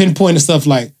to pinpoint the stuff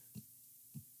like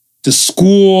the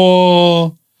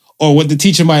school or what the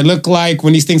teacher might look like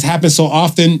when these things happen so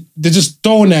often, they're just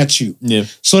thrown at you. Yeah.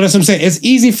 So that's what I'm saying. It's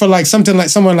easy for like something like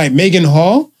someone like Megan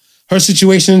Hall, her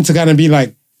situation to kind of be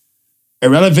like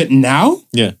irrelevant now.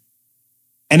 Yeah.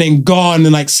 And then gone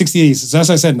in like 60 days. So that's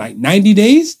what I said, like 90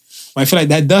 days. When I feel like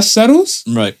that dust settles.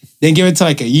 Right. Then give it to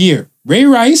like a year. Ray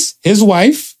Rice, his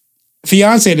wife,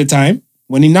 fiance at the time,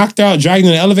 when he knocked her out, dragged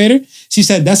her in the elevator, she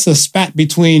said that's a spat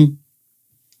between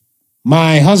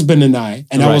my husband and I,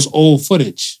 and that Right. was old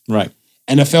footage. Right.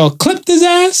 NFL clipped his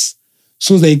ass. As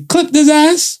soon as they clipped his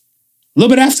ass, a little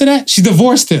bit after that, she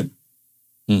divorced him.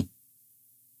 Hmm.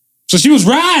 So she was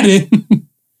riding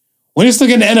when he's still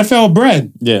getting the NFL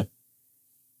bread. Yeah.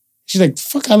 She's like,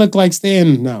 fuck, I look like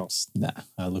staying now. Nah,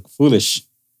 I look foolish.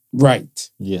 Right.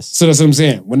 Yes. So that's what I'm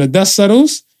saying. When the dust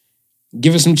settles,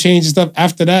 give it some change and stuff.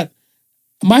 After that,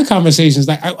 my conversations,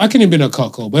 like, I couldn't have been a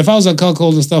cuckold, but if I was a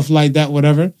cuckold and stuff like that,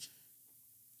 whatever,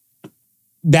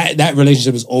 that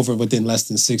relationship is over within less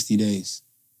than 60 days.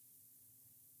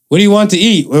 What do you want to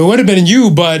eat? Well, it would have been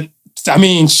you, but I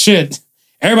mean, shit.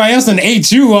 Everybody else done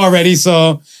ate you already,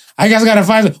 so I guess I gotta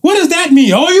find. What does that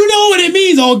mean? Oh, you know what it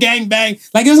means, old gangbang.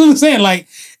 Like, that's what I'm saying. Like,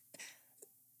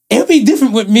 it'll be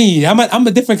different with me. I'm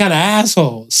a different kind of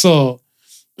asshole. So,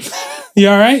 you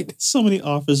all right? So many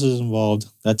officers involved.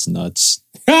 That's nuts.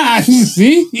 You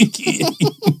see?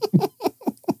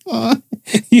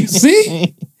 You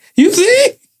see? You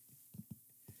see?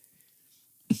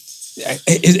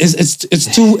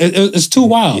 It's too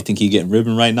wild. You think he getting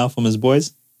ribbon right now from his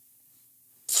boys?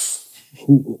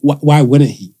 Why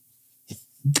wouldn't he?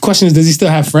 The question is, does he still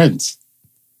have friends?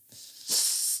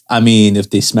 I mean, if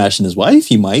they smashing his wife,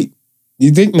 he might.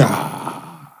 You think?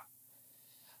 Nah.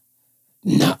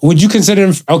 Would you consider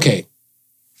him? Okay.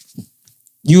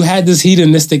 You had this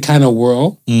hedonistic kind of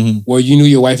world where you knew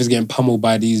your wife is getting pummeled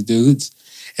by these dudes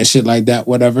and shit like that,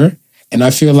 whatever. And I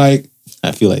feel like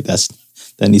that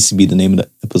needs to be the name of the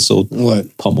episode.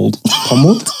 What? Pummeled.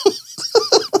 Pummeled?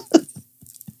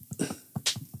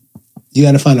 You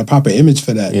got to find a proper image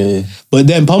for that. Yeah. But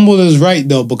then Pummeled is right,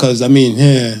 though, because, I mean,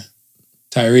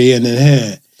 Tyre and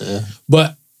then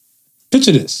But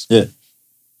picture this. Yeah.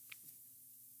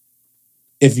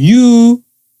 If you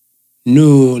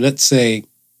knew, let's say,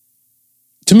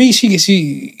 to me,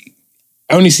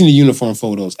 I only seen the uniform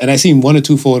photos, and I seen one or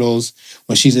two photos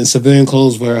when she's in civilian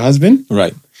clothes with her husband.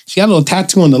 Right. She got a little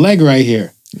tattoo on the leg right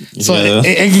here. So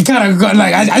it kind of got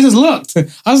like, I just looked.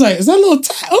 I was like, is that a little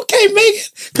okay, Megan?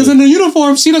 Because in the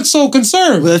uniform, she looks so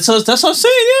conserved. That's what I'm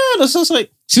saying. Yeah, that's just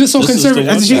like she looks so conservative.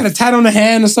 And she got a tat on her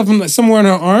hand and stuff like somewhere on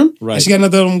her arm. Right. And she got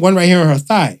another one right here on her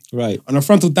thigh. Right. On her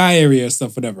frontal thigh area or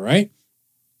stuff, whatever, right?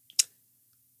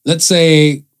 Let's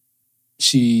say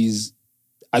she's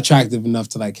attractive enough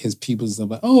to like his people and stuff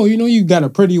like, oh, you know, you got a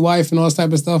pretty wife and all this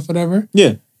type of stuff, whatever.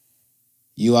 Yeah.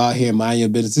 You out here mind your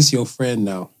business. This is your friend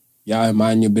now. Y'all here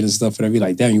mind your business stuff, whatever. You're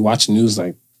like, damn, you watching news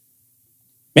like,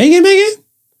 Megan. And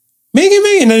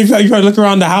then you probably look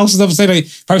around the house and stuff and say like,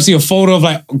 probably see a photo of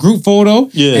like a group photo.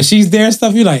 Yeah. And she's there and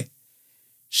stuff. You're like,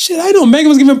 shit, I know Megan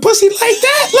was giving pussy like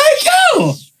that. Like,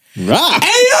 yo. Right.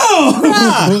 Hey,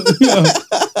 yo.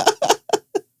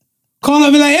 Call up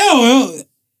and be like,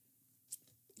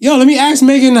 yo, let me ask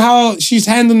Megan how she's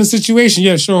handling the situation.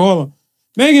 Yeah, sure, hold on.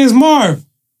 Megan, it's Marv.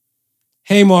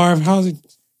 Hey, Marv, how's it?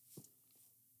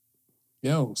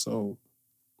 Yo, so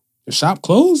the shop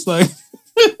closed? Like,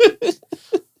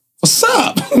 what's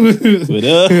up? What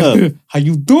up? How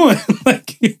you doing?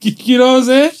 Like, you know what I'm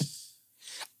saying?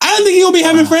 I don't think you're gonna be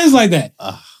having friends like that.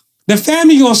 The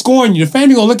family gonna score on you. The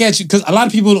family gonna look at you because a lot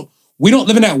of people, we don't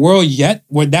live in that world yet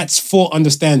where that's full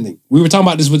understanding. We were talking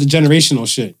about this with the generational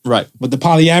shit. Right. With the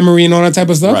polyamory and all that type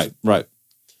of stuff. Right.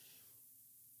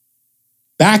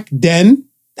 Back then,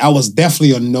 I was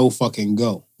definitely a no fucking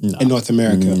go in North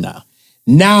America. Nah.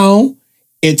 Now,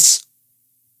 it's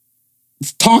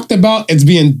talked about, it's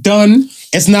being done.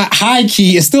 It's not high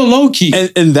key, it's still low key.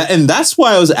 And that's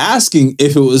why I was asking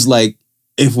if it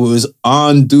was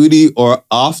on duty or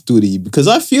off duty, because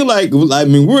I feel like, I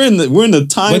mean, we're in the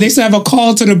time. But they still have a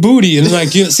call to the booty, and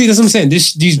like, you see, that's what I'm saying.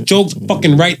 These jokes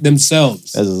fucking write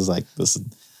themselves. As is like,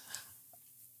 listen.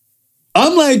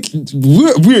 I'm like,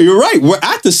 you're right. We're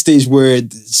at the stage where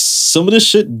some of the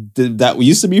shit that we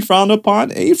used to be frowned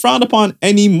upon ain't frowned upon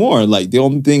anymore. Like, the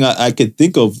only thing I could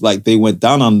think of, like, they went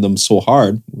down on them so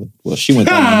hard. Well, she went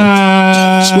down on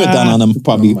them. She went down on them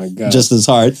probably just as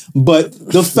hard. But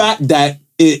the fact that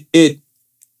it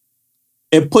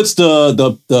puts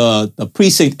the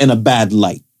precinct in a bad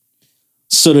light.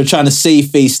 So they're trying to save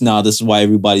face now. This is why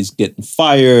everybody's getting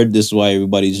fired. This is why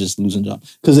everybody's just losing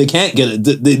jobs. Because they can't get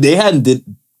it. They hadn't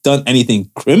done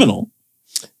anything criminal.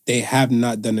 They have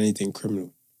not done anything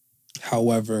criminal.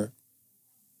 However,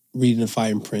 reading the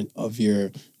fine print of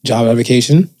your job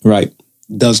application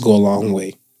does go a long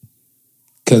way.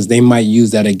 Because they might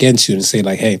use that against you and say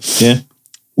like, hey,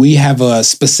 we have a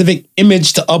specific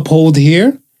image to uphold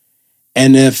here.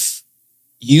 And if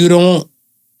you don't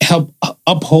help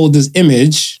uphold this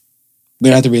image, we're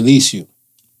gonna have to release you.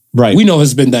 Right. We know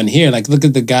it's been done here. Like, look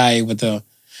at the guy with the,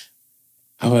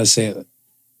 I want to say,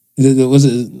 was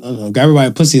it? I don't know. Grab her by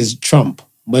a pussy is Trump.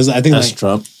 I think That's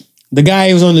Trump. The guy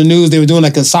who was on the news. They were doing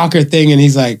like a soccer thing, and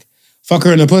he's like, "Fuck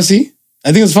her in the pussy." I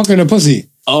think it was "fuck her in the pussy."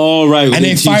 Oh, right. And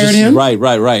they fired him.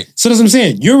 Right. So that's what I'm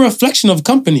saying. You're a reflection of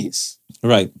companies.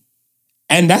 Right.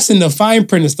 And that's in the fine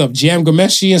print and stuff. Jam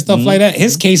Ghomeshi and stuff like that.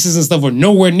 His cases and stuff were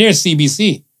nowhere near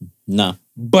CBC. Nah.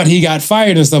 But he got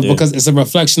fired and stuff because it's a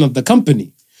reflection of the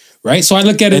company. Right? So I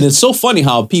look at it. And it's so funny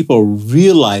how people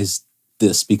realize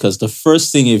this, because the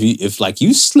first thing, if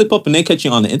you slip up and they catch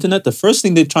you on the internet, the first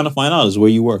thing they're trying to find out is where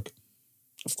you work.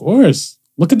 Of course.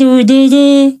 Look at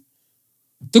the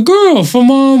girl from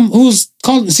who's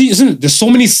called. See, there's so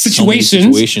many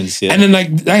situations. Yeah. And then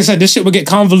like I said, this shit would get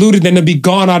convoluted, then it'll be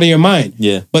gone out of your mind.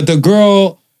 Yeah. But the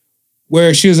girl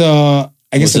where she was I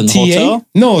guess a TA. Hotel?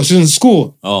 No, she was in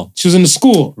school. Oh. She was in the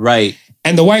school. Right.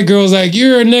 And the white girl's like,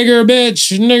 "You're a nigger,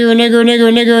 bitch.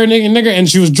 Nigger. And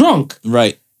she was drunk.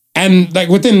 Right. And like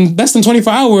within less than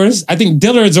 24 hours, I think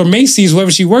Dillard's or Macy's,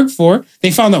 whoever she worked for, they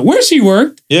found out where she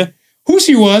worked, who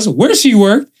she was, where she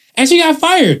worked, and she got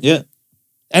fired. Yeah.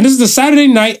 And this is the Saturday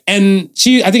night, and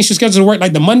I think she was scheduled to work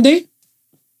like the Monday.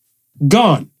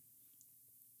 Gone.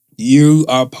 You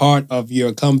are part of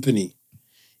your company.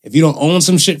 If you don't own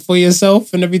some shit for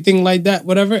yourself and everything like that,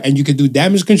 whatever, and you can do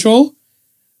damage control,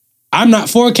 I'm not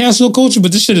for cancel culture,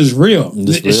 but this shit is real.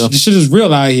 This shit is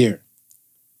real out here.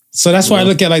 So that's why I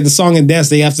look at like the song and dance.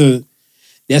 They have to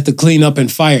clean up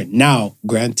and fire. Now,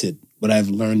 granted, what I've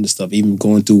learned and stuff, even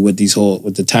going through with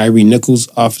the Tyre Nichols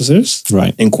officers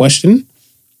in question.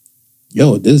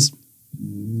 Yo, there's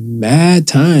mad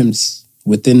times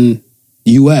within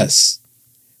the U.S.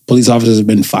 Police officers have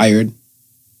been fired,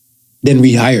 then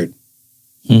rehired.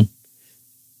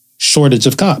 Shortage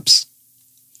of cops.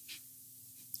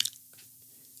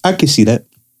 I can see that.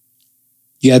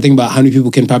 You gotta think about how many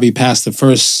people can probably pass the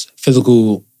first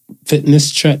physical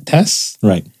fitness test.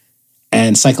 Right.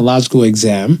 And psychological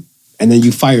exam, and then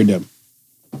you fire them.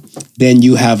 Then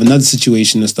you have another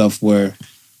situation and stuff where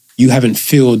you haven't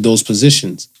filled those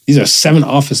positions. These are 7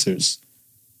 officers.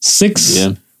 6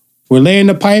 were laying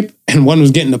the pipe, and 1 was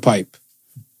getting the pipe.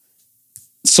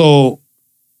 So,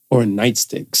 or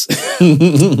nightsticks.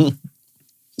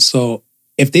 So,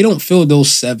 if they don't fill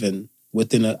those 7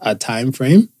 within a time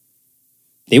frame,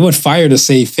 they would fire to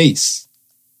save face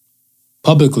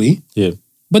publicly. Yeah.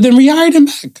 But then rehire them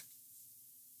back.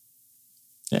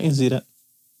 I can see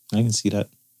that.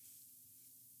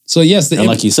 So yes, and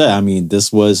like you said, I mean,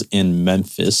 this was in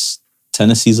Memphis.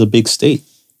 Tennessee's a big state.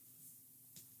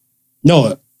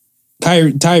 No,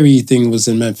 Tyre thing was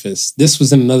in Memphis. This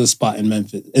was in another spot in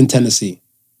Memphis, in Tennessee.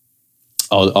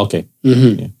 Oh, okay.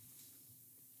 Mm-hmm. Yeah.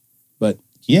 But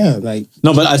yeah, like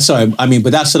no, but sorry. I mean,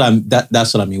 but that's what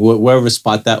I mean. Wherever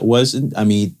spot that was, I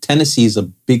mean, Tennessee is a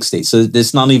big state, so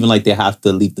it's not even like they have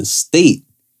to leave the state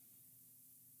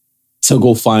to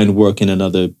go find work in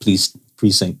another police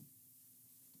precinct.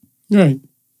 Right.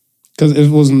 Because it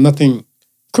was nothing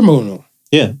criminal.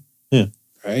 Yeah. Yeah.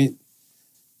 Right?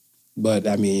 But,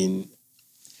 I mean,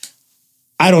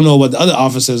 I don't know what the other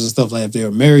officers and stuff, like if they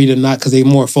were married or not, because they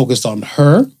more focused on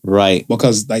her. Right.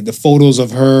 Because, like, the photos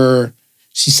of her,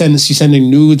 she's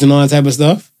sending nudes and all that type of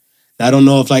stuff. I don't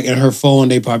know if, like, in her phone,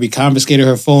 they probably confiscated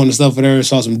her phone and stuff with her,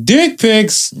 saw some dick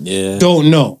pics. Yeah. Don't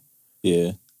know.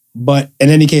 Yeah. But in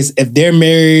any case, if they're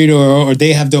married or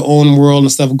they have their own world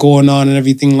and stuff going on and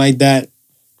everything like that,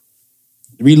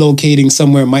 relocating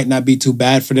somewhere might not be too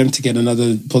bad for them to get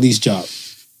another police job.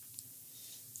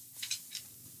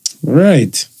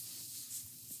 Right.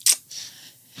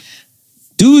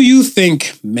 Do you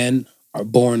think men are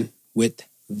born with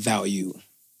value?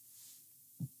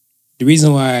 The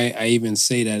reason why I even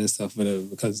say that is stuff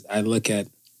because I look at,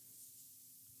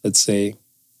 let's say,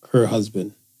 her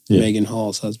husband. Yeah. Megan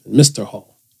Hall's husband, Mr.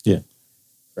 Hall. Yeah.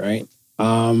 Right?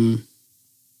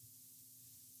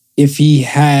 If he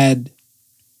had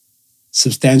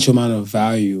substantial amount of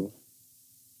value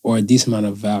or a decent amount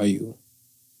of value,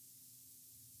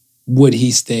 would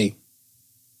he stay?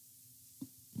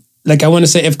 Like I want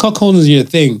to say, if cuckold is your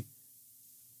thing,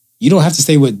 you don't have to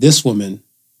stay with this woman.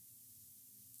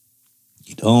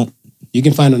 You don't. You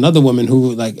can find another woman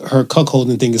who, like, her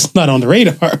cuckolding thing is not on the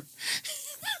radar.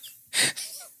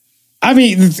 I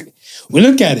mean, we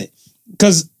look at it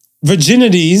because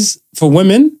virginities for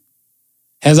women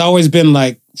has always been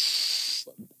like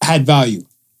had value,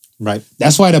 right?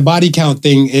 That's why the body count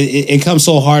thing it comes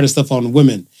so hard and stuff on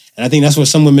women, and I think that's where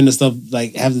some women and stuff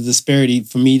like have the disparity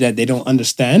for me that they don't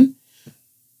understand.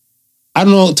 I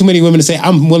don't know too many women to say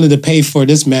I'm willing to pay for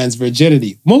this man's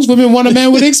virginity. Most women want a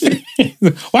man with experience.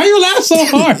 Why you laugh so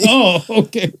hard? Oh,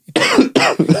 okay.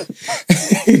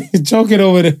 Choking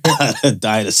over there.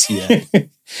 Die to see that.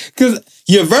 Because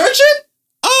You're virgin?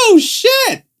 Oh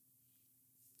shit!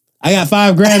 I got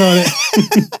 $5,000 on it.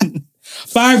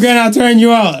 $5,000, I'll turn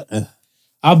you out.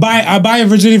 I'll buy a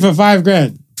virginity for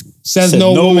 $5,000. Says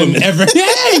no woman ever.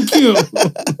 Thank you.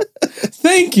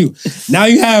 Thank you. Now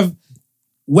you have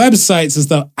websites and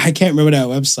stuff. I can't remember that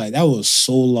website. That was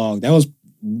so long. That was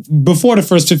before the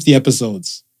first 50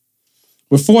 episodes.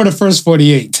 Before the first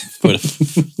 48.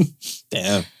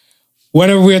 Damn.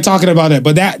 Whatever we were talking about that.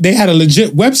 But that they had a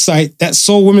legit website that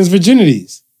sold women's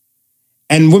virginities.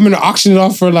 And women are auctioning it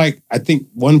off for like, I think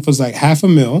one was like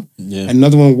 $500,000. Yeah. And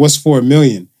another one was for $1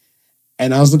 million.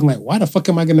 And I was looking like, why the fuck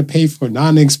am I going to pay for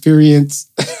non-experienced?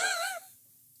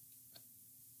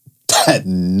 That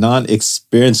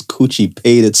non-experienced coochie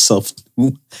paid itself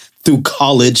through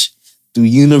college, through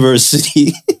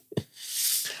university.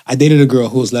 I dated a girl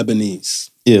who was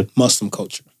Lebanese. Yeah. Muslim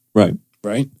culture. Right.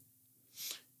 Right?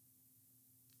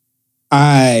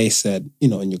 I said,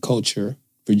 in your culture,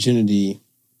 virginity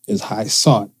is high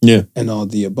sought. Yeah. And all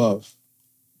the above.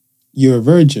 You're a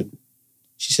virgin.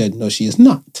 She said, no, she is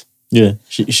not. Yeah.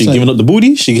 She giving up the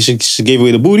booty? She gave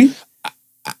away the booty?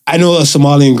 I know a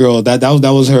Somalian girl. That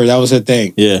was her. That was her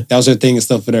thing. Yeah. That was her thing and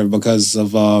stuff, whatever, because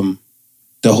of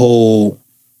the whole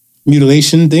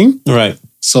mutilation thing. Right.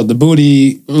 So the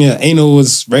booty, anal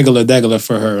was regular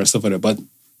for her and stuff like that. But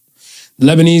the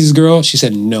Lebanese girl, she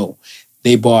said no.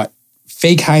 They bought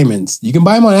fake hymens. You can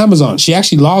buy them on Amazon. She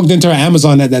actually logged into her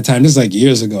Amazon at that time. This is like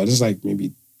years ago. This is like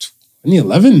maybe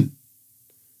 2011.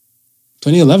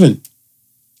 2011.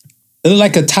 It looked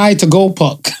like a Tide to go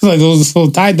puck. Like those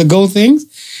little Tide to go things.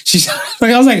 She's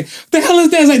like, I was like, what the hell is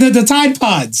that? It's like the Tide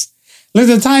Pods. Like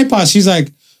the Tide Pods. She's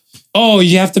like, oh,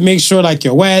 you have to make sure like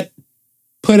you're wet,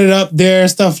 put it up there,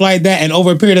 stuff like that. And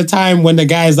over a period of time when the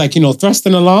guy's like,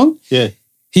 thrusting along, Yeah.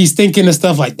 he's thinking of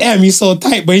stuff like, damn, you're so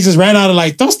tight. But he just ran out of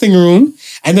like thrusting room.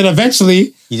 And then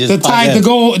eventually the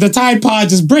Tide Pod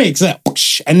just breaks. Like,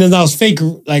 whoosh, and then that was fake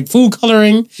like food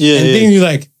coloring. And things you're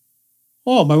like,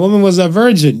 oh, my woman was a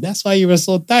virgin. That's why you were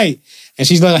so tight. And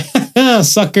she's like,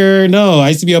 sucker, no, I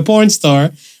used to be a porn star,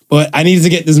 but I needed to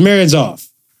get this marriage off.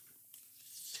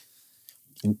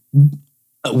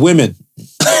 Women,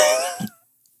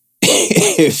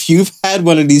 if you've had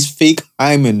one of these fake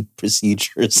hymen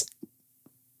procedures.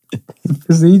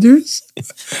 Procedures?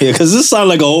 Yeah, because this sounds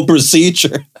like a whole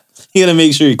procedure. You gotta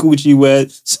make sure your coochie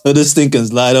wet so this thing can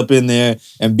slide up in there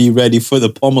and be ready for the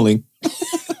pummeling.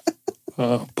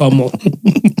 Pummel.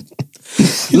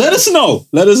 Let us know.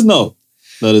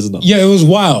 Yeah, it was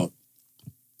wild.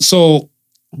 So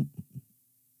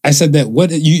I said that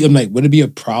I'm like, would it be a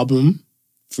problem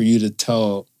for you to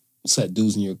tell set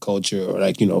dudes in your culture or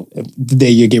like, the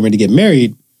day you're getting ready to get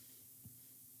married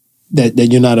that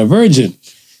you're not a virgin?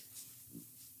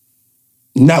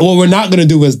 Not what we're not gonna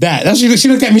do is that. That's she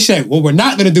looked at me, she said, what we're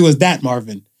not gonna do is that,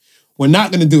 Marvin. We're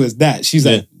not gonna do is that. She's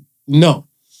like, no.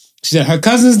 She said her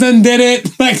cousins done did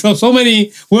it. Like so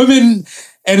many women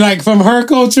and like from her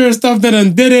culture and stuff that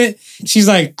done did it. She's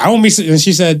like, I won't be. And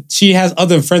she said she has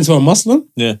other friends who are Muslim.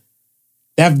 Yeah.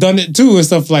 That have done it too and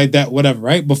stuff like that, whatever,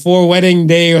 right? Before wedding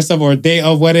day or stuff, or day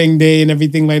of wedding day and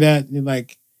everything like that. You're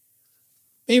like,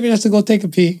 maybe that's to go take a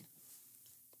pee.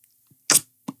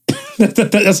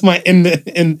 That's my in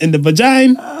the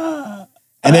vagina.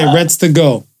 And then reds to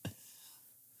go.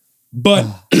 But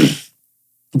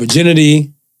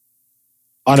virginity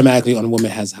automatically on a woman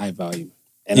has high value.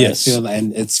 And yes. I feel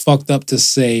and it's fucked up to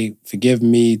say, forgive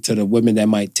me to the women that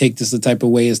might take this the type of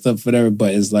way and stuff, whatever,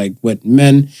 but it's like with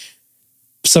men,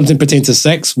 something pertains to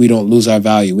sex, we don't lose our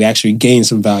value. We actually gain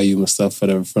some value and stuff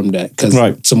whatever from that. Because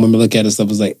some women look at it and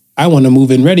stuff is like, I want to move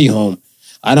in ready home.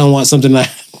 I don't want something like,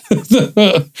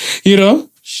 She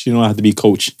don't have to be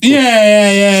coach.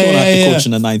 Yeah. She don't have to coach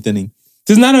in the 9th inning.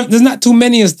 There's not too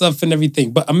many and stuff and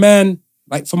everything. But a man,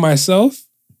 like for myself,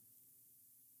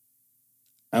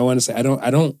 I want to say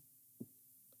I'm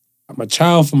a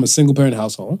child from a single parent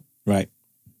household. Right.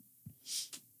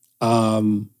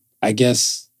 I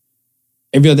guess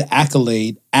every other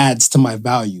accolade adds to my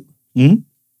value. Mm-hmm.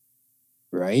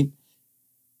 Right?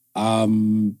 I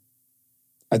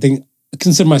think I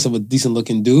consider myself a decent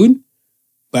looking dude,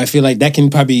 but I feel like that can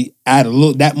probably add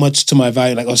that much to my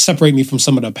value, like or separate me from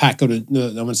some of the pack of the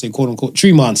I'm gonna say quote unquote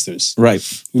tree monsters. Right.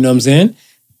 You know what I'm saying?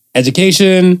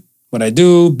 Education, what I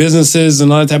do, businesses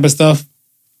and all that type of stuff.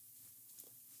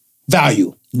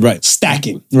 Value. Right.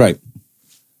 Stacking. Right.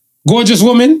 Gorgeous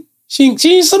woman.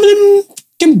 She some of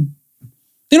them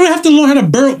they don't have to learn how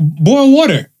to boil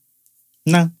water.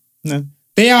 No.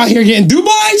 They out here getting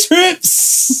Dubai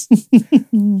trips.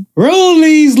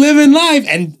 Rollies, living life.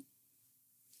 And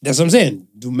that's what I'm saying.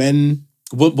 Do men...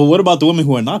 But what about the women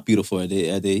who are not beautiful? Are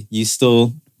they you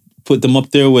still put them up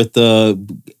there with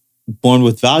born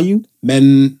with value?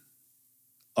 Men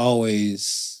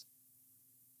always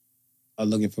are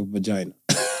looking for vagina.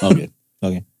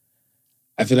 Okay.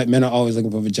 I feel like men are always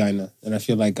looking for vagina. And I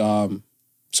feel like some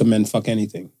men fuck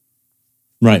anything.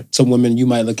 Right. Some women, you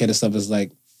might look at it stuff as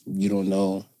like, you don't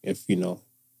know if,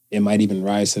 it might even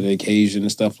rise to the occasion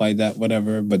and stuff like that,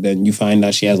 whatever. But then you find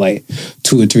out she has like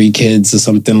 2 or 3 kids or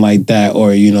something like that.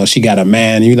 Or, she got a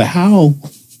man. And you're like, how?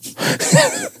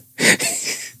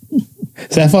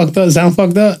 Is that fucked up? Sound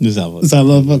fucked up? Sound a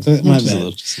little fucked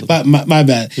up? My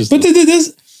bad. But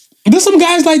there's some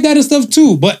guys like that and stuff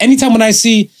too. But anytime when I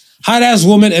see hot ass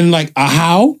woman and like a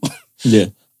how, yeah,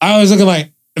 I always looking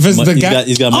like, if it's the guy,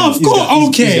 he's got money. Of course,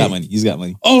 okay. He's got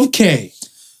money. Okay.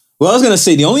 Well, I was gonna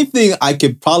say the only thing I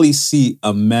could probably see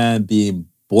a man being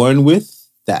born with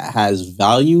that has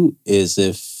value is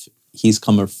if he's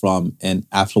coming from an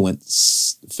affluent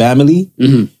family,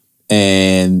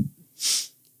 and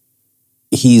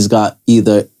he's got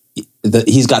either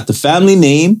he's got the family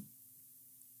name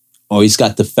or he's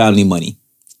got the family money.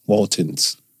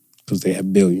 Waltons, because they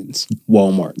have billions.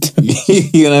 Walmart.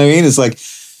 You know what I mean? It's like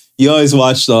you always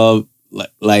watch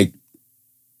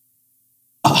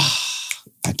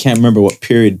I can't remember what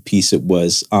period piece it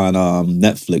was on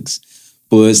Netflix,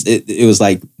 but it was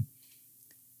like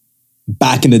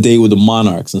back in the day with the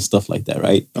monarchs and stuff like that,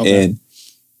 right? Okay. And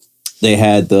they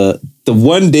had the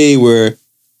one day where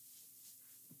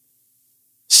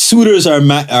suitors are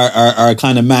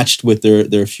kind of matched with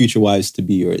their future wives to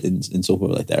be, or and so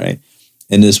forth like that, right?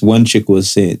 And this one chick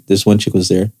was there,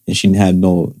 and she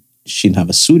didn't have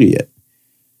a suitor yet,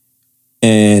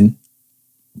 and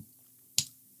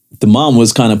the mom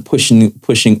was kind of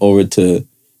pushing over to.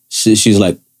 She's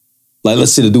like,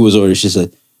 let's say the dude was over. She's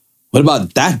like, what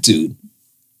about that dude?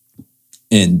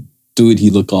 And dude,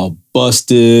 he looked all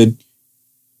busted,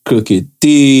 crooked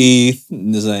teeth,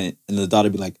 and the daughter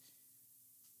be like,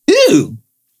 ew,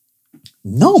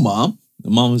 no, mom. The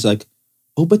mom was like,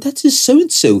 oh, but that's his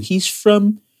so-and-so. He's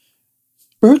from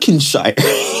Berkshire.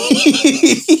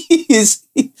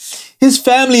 his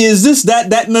family is this,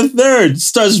 that, and the third.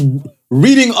 Starts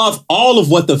reading off all of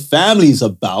what the family's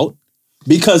about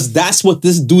because that's what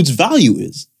this dude's value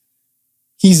is.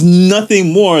 He's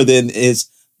nothing more than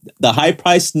the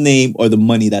high-priced name or the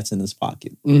money that's in his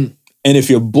pocket. And if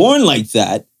you're born like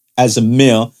that as a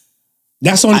male,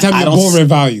 that's the only time you're born with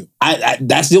value.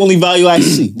 That's the only value I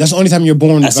see. That's the only time you're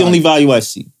born. That's the only value I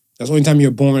see. That's the only time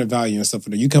you're born with value and stuff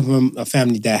like that. You come from a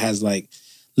family that has like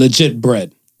legit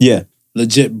bread. Yeah.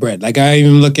 Legit bread. Like I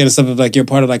even look at stuff like you're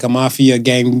part of like a mafia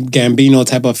Gambino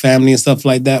type of family and stuff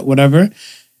like that, whatever.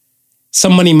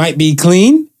 Some money might be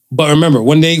clean, but remember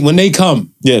when they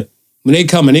come, when they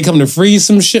come to freeze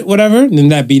some shit, whatever, then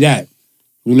that be that.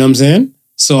 You know what I'm saying?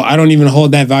 So I don't even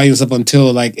hold that value up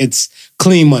until like it's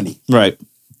clean money. Right.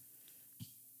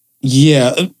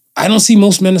 Yeah. I don't see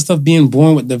most men and stuff being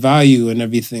born with the value and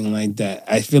everything like that.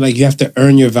 I feel like you have to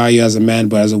earn your value as a man,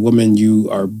 but as a woman, you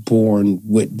are born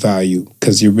with value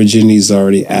because your virginity is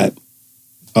already up.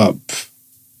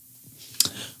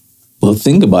 Well,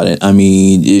 think about it. I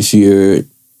mean, if you're,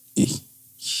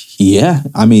 yeah,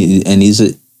 I mean, and is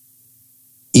it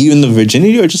even the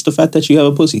virginity or just the fact that you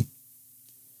have a pussy?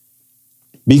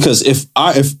 Because if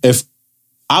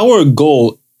our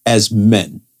goal as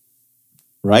men,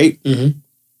 right? Mm-hmm.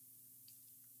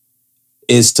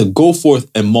 Is to go forth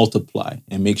and multiply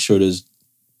and make sure there's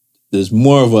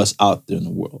more of us out there in the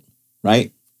world,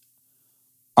 right?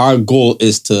 Our goal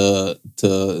is to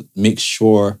make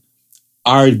sure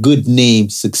our good name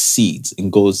succeeds and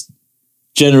goes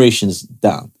generations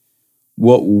down.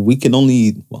 What we can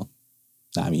only,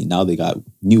 now they got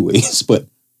new ways, but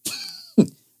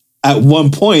at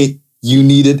one point you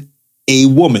needed a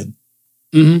woman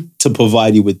to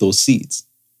provide you with those seeds,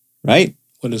 right?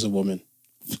 What is a woman?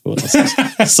 Well, that's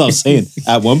what I'm saying.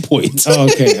 At one point. Oh,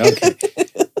 okay.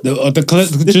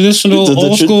 The traditional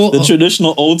old school. The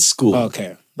traditional old school.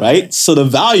 Okay. Right? Okay. So the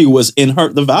value was in her.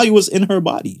 The value was in her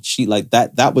body. She like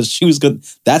that. She was good.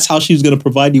 That's how she was going to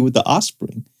provide you with the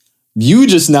offspring. You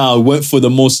just now went for the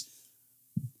most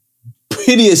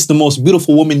prettiest, the most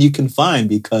beautiful woman you can find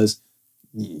because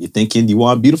you're thinking you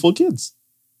want beautiful kids.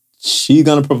 She's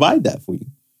going to provide that for you.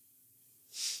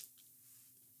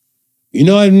 You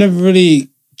know, I've never really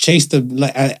chased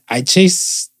I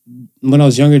chased when I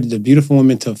was younger the beautiful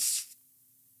woman to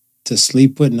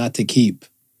sleep with, not to keep.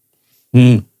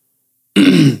 To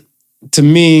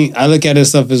me, I look at this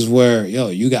stuff as where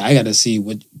I got to see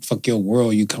what fuck your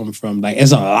world you come from. Like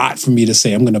it's a lot for me to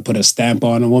say I'm gonna put a stamp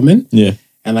on a woman,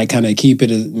 and like kind of keep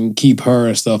it and keep her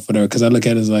and stuff for her because I look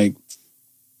at it as like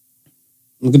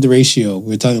look at the ratio.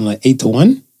 We're talking like 8 to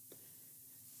 1.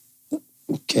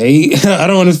 okay, I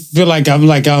don't want to feel like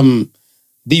I'm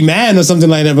the man or something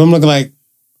like that, but I'm looking like,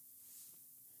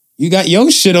 you got your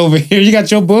shit over here. You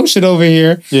got your bullshit over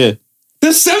here. Yeah.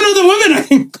 There's 7 other women I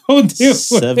can go deal with.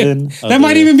 7 That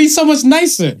might even be so much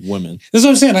nicer. women. That's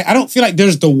what I'm saying. Like, I don't feel like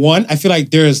there's the one. I feel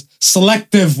like there's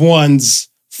selective ones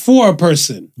for a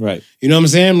person. Right. You know what I'm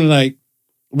saying? Like,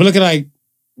 we're looking like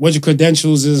what your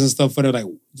credentials is and stuff. For like,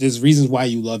 there's reasons why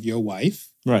you love your wife.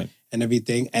 Right. And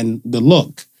everything. And the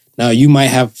look. Now, you might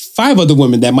have 5 other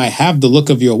women that might have the look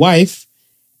of your wife.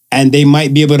 And they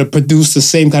might be able to produce the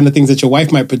same kind of things that your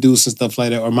wife might produce and stuff like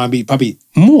that. Or might be probably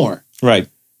more. Right.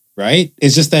 Right?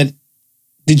 It's just that,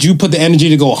 did you put the energy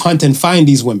to go hunt and find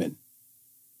these women?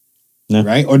 No.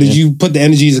 Right? Or did you put the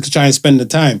energy to try and spend the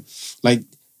time? Like,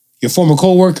 your former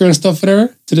co-worker and stuff for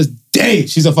her, to this day,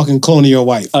 she's a fucking clone of your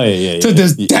wife. Oh, yeah. To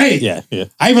this day. Yeah.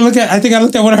 I think I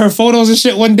looked at one of her photos and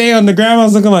shit one day on the gram. I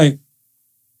was looking like,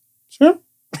 sure?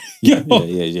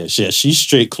 Yeah. She's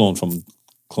straight clone from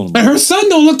clone. And her son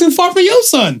don't look too far from your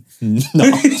son. No.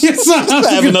 Your son,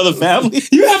 I have another family.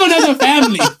 You have another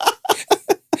family.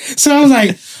 So I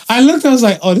was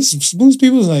like, oh, this is Smooth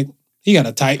People. Was like, he got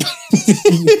a type.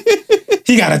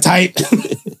 He got a type.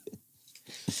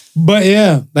 But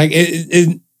yeah, like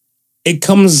it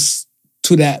comes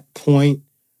to that point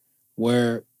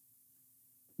where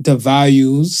the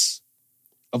values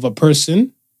of a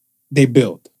person, they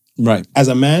build. Right. As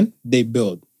a man, they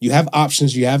build. You have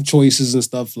options, you have choices and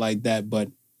stuff like that, but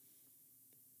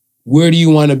where do you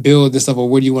want to build this stuff, or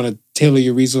where do you want to tailor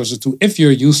your resources to if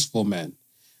you're a useful man?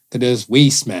 Because there's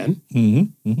waste man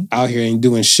out here ain't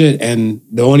doing shit, and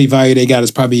the only value they got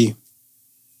is probably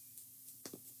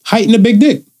height and a big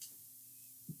dick.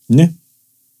 Yeah.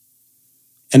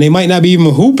 And they might not be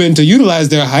even hooping to utilize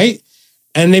their height,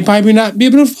 and they probably not be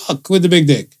able to fuck with the big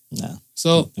dick. Nah.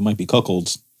 So it might be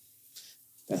cuckolds.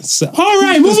 All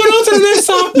right, moving on to the next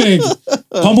topic.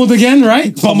 Pummeled again,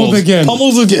 right? Pummeled again.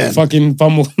 Pummels again. Fucking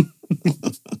pummeled.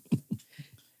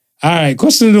 All right,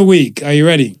 question of the week. Are you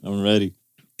ready? I'm ready.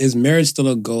 Is marriage still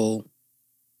a goal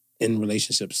in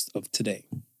relationships of today?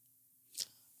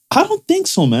 I don't think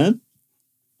so, man.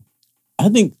 I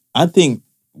think.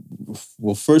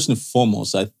 Well, first and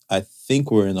foremost, I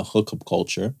think we're in a hookup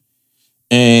culture,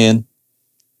 and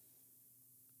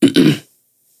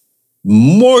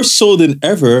more so than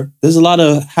ever, there's a lot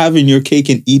of having your cake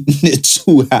and eating it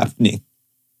too happening.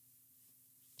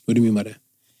 What do you mean by that?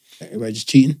 Everybody just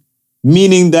cheating?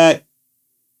 Meaning that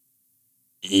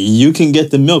you can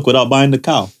get the milk without buying the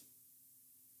cow.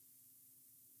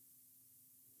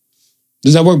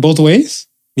 Does that work both ways?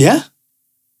 Yeah.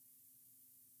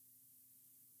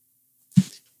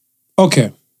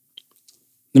 Okay.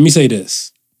 Let me say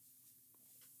this.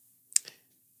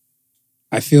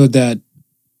 I feel that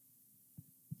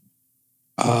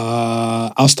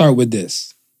I'll start with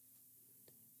this.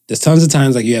 There's tons of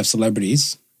times like you have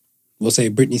celebrities. We'll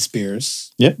say Britney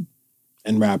Spears. Yep.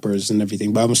 And rappers and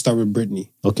everything. But I'm going to start with Britney.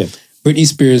 Okay. Britney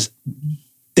Spears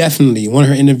definitely, one of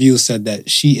her interviews said that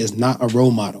she is not a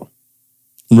role model.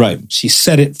 Right. She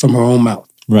said it from her own mouth.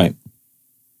 Right.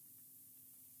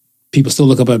 People still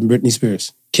look up at Britney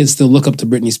Spears. Kids still look up to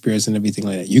Britney Spears and everything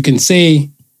like that. You can say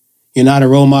you're not a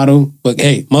role model, but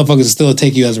hey, motherfuckers still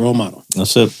take you as a role model.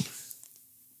 That's it.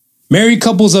 Married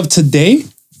couples of today,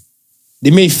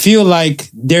 they may feel like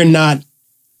they're not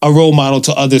a role model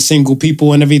to other single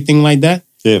people and everything like that.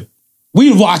 Yeah.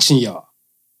 We're watching y'all.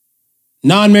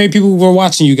 Non-married people were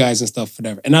watching you guys and stuff,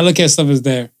 whatever. And I look at stuff as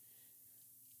there.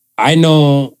 I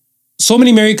know so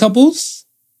many married couples,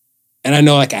 and I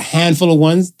know like a handful of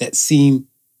ones that seem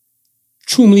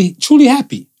truly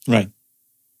happy. Right.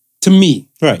 To me.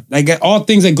 Right. Like all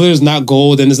things that glitter is not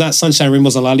gold, and it's not sunshine,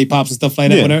 rainbows, and lollipops and stuff like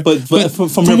that. Yeah, Whatever. but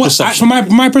from your perception.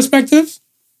 From my perspective,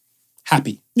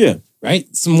 happy. Yeah.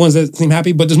 Right? Some ones that seem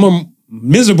happy, but there's more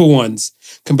miserable ones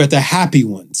compared to happy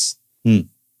ones.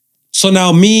 So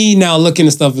now looking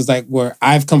at stuff is like where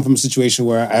I've come from a situation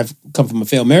where I've come from a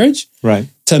failed marriage. Right.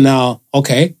 To now,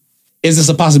 okay, is this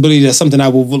a possibility that's something I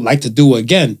would like to do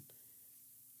again?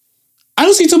 I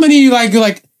don't see too many like,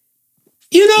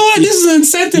 you know what? This is an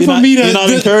incentive for me to. You're not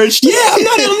encouraged? Yeah, I'm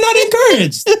not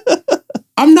encouraged.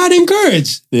 I'm not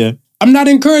encouraged. Yeah. I'm not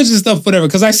encouraged and stuff, whatever.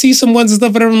 Because I see some ones and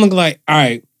stuff, whatever, I'm like, all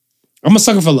right, I'm a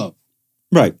sucker for love.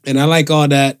 Right. And I like all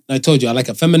that. I told you, I like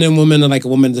a feminine woman. I like a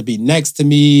woman to be next to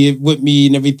me, with me,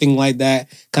 and everything like that.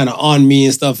 Kind of on me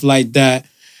and stuff like that.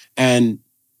 And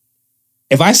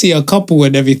if I see a couple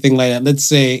and everything like that, let's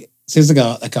say it's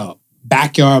like a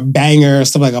backyard banger or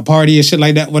stuff like a party or shit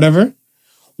like that, whatever.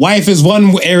 Wife is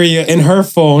one area in her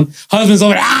phone. Husband's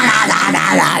over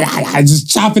there, just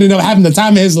chopping it up, having the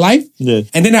time of his life. Yeah.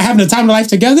 And then they're having the time of life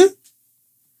together.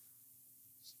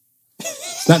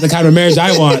 It's not the kind of marriage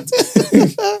I want.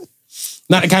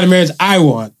 Not the kind of marriage I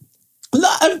want.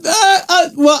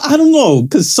 Well, I don't know,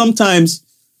 because sometimes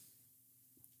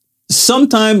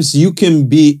you can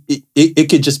be. It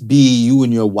could just be you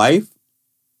and your wife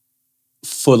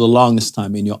for the longest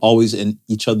time, and you're always in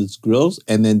each other's grills,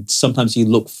 and then sometimes you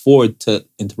look forward to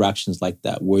interactions like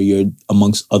that where you're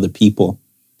amongst other people,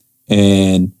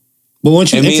 and but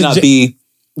once you it may not be.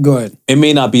 Go ahead. It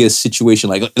may not be a situation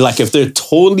like if they're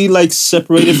totally like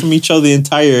separated from each other the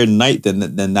entire night,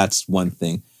 then that's one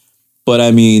thing. But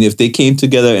I mean, if they came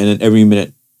together and then every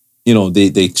minute, you know,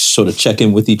 they sort of check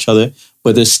in with each other,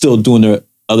 but they're still doing their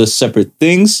other separate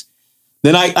things,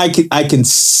 then I can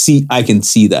see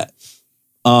that.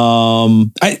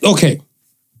 Okay.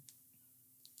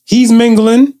 He's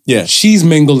mingling. Yeah. She's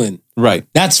mingling. Right.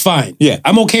 That's fine. Yeah.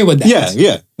 I'm okay with that.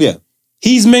 Yeah.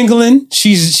 He's mingling.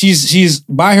 She's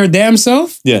by her damn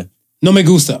self. Yeah. No me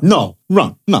gusta. No.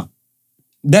 Wrong. No.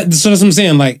 That's what I'm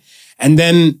saying. Like, and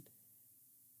then,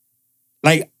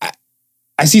 like,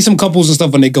 I see some couples and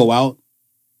stuff when they go out,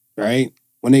 right?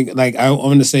 When they, like, I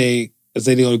want to say, let's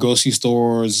say they go to grocery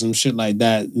stores, some shit like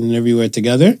that, and everywhere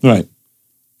together. Right.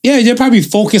 Yeah, they're probably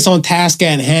focused on task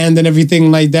at hand and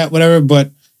everything like that, whatever, but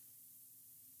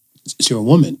you're a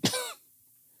woman.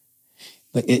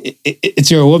 Like it's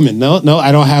you're a woman. No,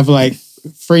 I don't have like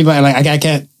free like I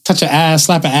can't touch an ass,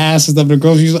 slap an ass and stuff in the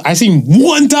grocery store. I seen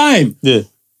one time. Yeah.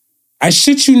 I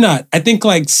shit you not. I think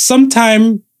like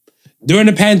sometime during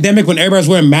the pandemic when everybody was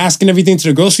wearing masks and everything to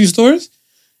the grocery stores,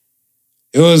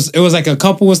 it was like a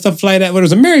couple and stuff like that. But it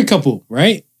was a married couple,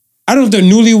 right? I don't know if they're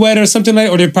newlywed or something like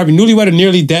that, or they're probably newlywed or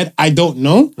nearly dead. I don't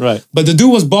know. Right. But the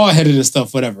dude was bald headed and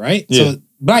stuff, whatever, right? Yeah. So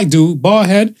black dude, bald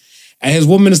head. And his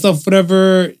woman and stuff,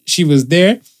 whatever, she was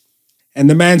there. And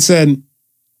the man said,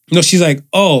 she's like,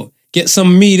 oh, get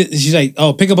some meat. She's like,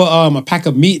 oh, pick up a pack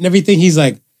of meat and everything. He's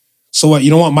like, so what,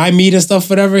 you don't want my meat and stuff,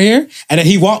 whatever here? And then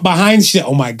he walked behind, she's like,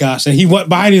 oh my gosh. And he went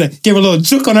behind, he like, gave her a little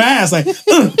juke on her ass, like, you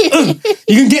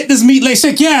can get this meat later. She's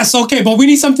like, yes, okay, but we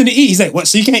need something to eat. He's like, what,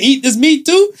 so you can't eat this meat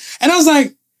too? And I was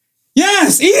like,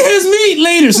 yes, eat his meat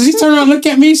later. So she turned around, look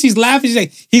at me, she's laughing. She's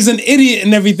like, he's an idiot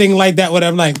and everything like that,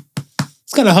 whatever. I'm like,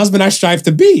 it's kind of husband I strive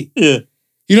to be. Yeah.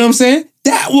 You know what I'm saying?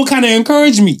 That will kind of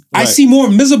encourage me. Right. I see more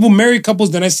miserable married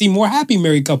couples than I see more happy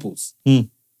married couples.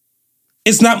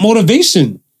 It's not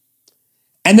motivation.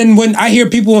 And then when I hear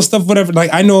people and stuff, whatever,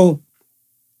 like I know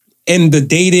in the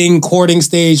dating, courting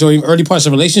stage or early parts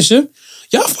of a relationship,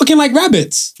 y'all fucking like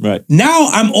rabbits. Right. Now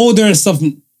I'm older and stuff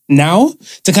now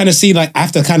to kind of see like I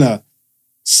have to kind of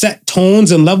set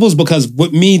tones and levels because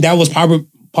with me, that was probably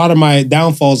part of my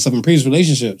downfalls and stuff in previous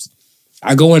relationships.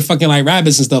 I go in fucking like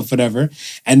rabbits and stuff, whatever.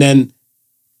 And then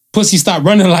pussy stop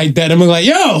running like that. I'm like,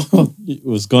 yo.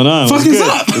 What's going on? Fuck is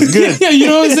up. It's good. Yeah, you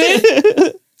know what I'm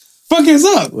saying? Fuck is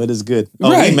up. What is good?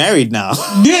 Oh, right. We married now.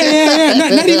 Yeah.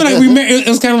 Not even like we married. It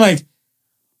was kind of like,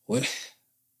 what?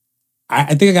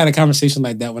 I think I got a conversation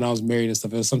like that when I was married and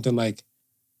stuff. It was something like,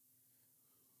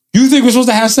 you think we're supposed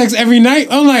to have sex every night?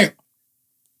 I'm like,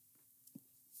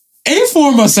 a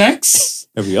form of sex.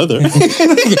 Every other.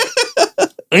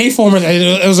 A form of,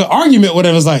 it was an argument,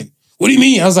 whatever. It was like, what do you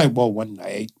mean? I was like, well, one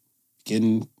night, give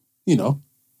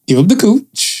up the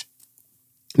cooch.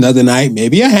 Another night,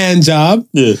 maybe a hand job.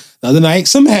 Yeah. Another night,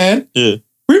 some head. Yeah.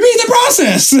 Repeat the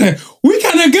process. We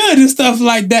kind of good and stuff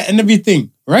like that and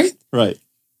everything, right? Right.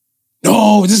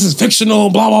 No, this is fictional,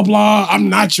 blah, blah, blah. I'm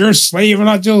not your slave. I'm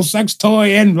not your sex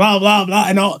toy and blah, blah, blah.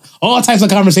 And all types of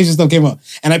conversations stuff came up.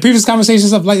 And like previous conversations,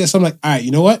 stuff like that. So I'm like, all right,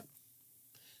 you know what?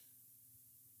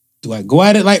 Do I go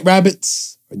at it like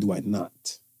rabbits or do I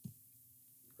not?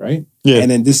 Right? Yeah. And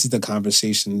then this is the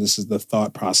conversation. This is the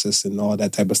thought process and all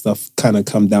that type of stuff kind of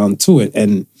come down to it.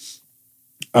 And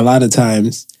a lot of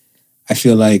times I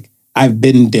feel like I've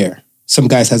been there. Some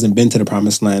guys hasn't been to the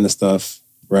promised land and stuff,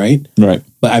 right? Right.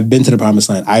 But I've been to the promised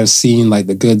land. I've seen like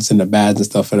the goods and the bads and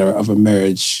stuff of a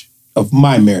marriage, of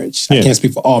my marriage. Yeah. I can't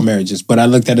speak for all marriages, but I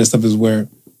looked at it stuff as where,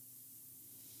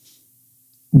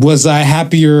 was I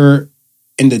happier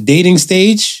in the dating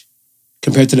stage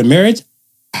compared to the marriage?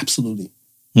 Absolutely.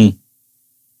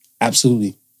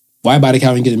 Absolutely. Why buy the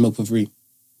cow and get the milk for free?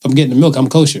 If I'm getting the milk, I'm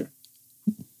kosher.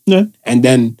 Yeah. And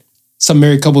then some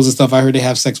married couples and stuff, I heard they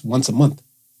have sex once a month.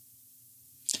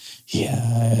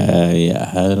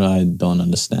 Yeah. I don't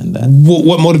understand that.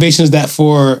 What motivation is that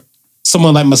for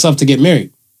someone like myself to get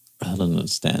married? I don't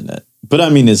understand that. But I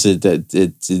mean, is it that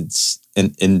it's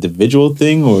an individual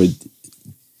thing, or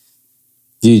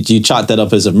do you chalk that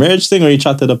up as a marriage thing, or you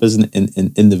chalk that up as an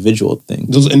individual thing?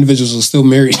 Those individuals are still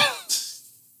married.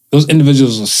 Those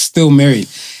individuals are still married.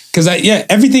 Because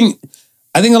everything,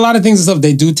 I think a lot of things and stuff,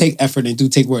 they do take effort, they do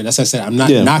take work. That's what I said. I'm not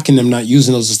knocking them, not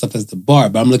using those and stuff as the bar,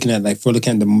 but I'm looking at, like, if we're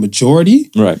looking at the majority,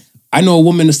 right. I know a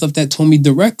woman and stuff that told me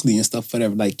directly and stuff,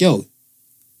 whatever, like, yo,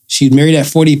 she married at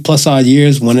 40 plus odd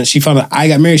years. When she found out I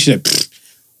got married, she said,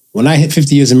 when I hit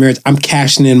 50 years of marriage, I'm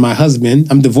cashing in my husband.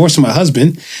 I'm divorcing my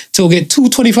husband to get 2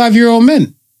 25-year-old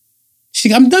men.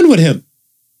 I'm done with him.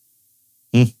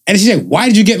 And she said, why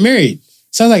did you get married?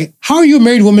 So I was like, how are you a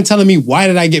married woman telling me, why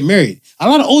did I get married? A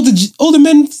lot of older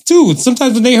men too.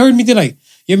 Sometimes when they heard me, they're like,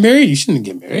 you're married? You shouldn't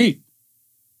get married.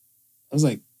 I was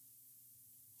like,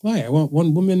 why? I want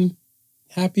one woman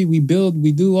happy. We build,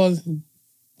 we do all. Some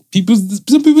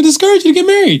people discourage you to get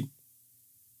married.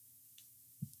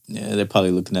 Yeah, they're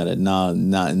probably looking at it. Nah,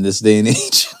 not in this day and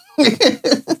age.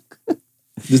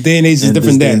 This day and age is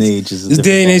different dance. This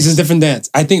day and age is different dance.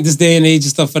 I think this day and age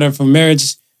is stuff for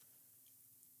marriage.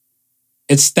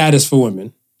 It's status for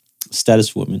women. Status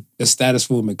for women. It's status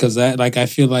for women. Because I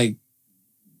feel like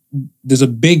there's a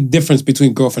big difference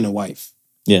between girlfriend and wife.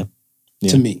 Yeah.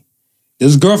 To me.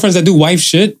 There's girlfriends that do wife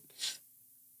shit,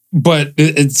 but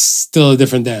it's still a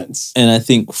different dance. And I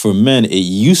think for men, it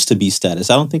used to be status.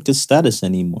 I don't think it's status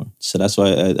anymore. So that's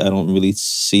why I don't really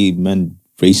see men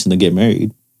racing to get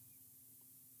married.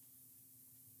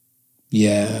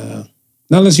 Yeah.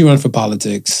 Not unless you run for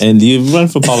politics. And you run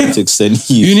for politics, then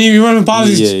you run for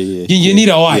politics. Yeah, you need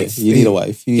a wife. Yeah, you need a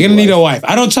wife. You're gonna need a wife.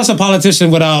 I don't trust a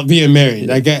politician without being married.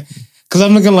 Because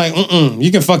I'm looking like, you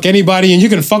can fuck anybody and you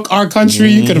can fuck our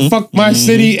country. You can fuck my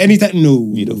city anytime. No.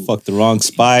 You done fucked the wrong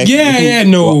spy. Yeah,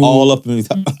 no. We're all up in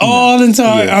all into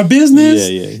our business.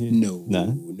 Yeah. No.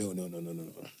 Nah.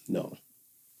 No.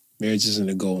 Marriage isn't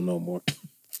a goal no more.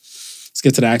 Let's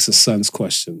get to the Ask the Sons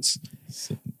questions.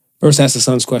 First Ask the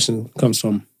Sons question comes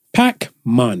from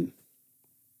Pac-Man.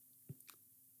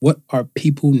 What are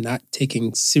people not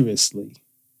taking seriously?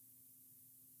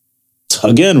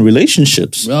 Again,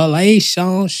 relationships.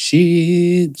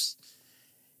 Relationships.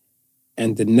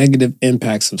 And the negative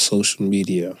impacts of social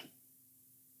media.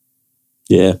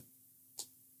 Yeah.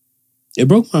 It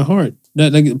broke my heart.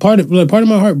 Part of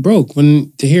my heart broke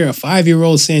when to hear a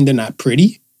 5-year-old saying they're not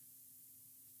pretty.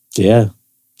 Yeah.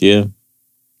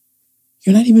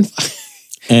 You're not even.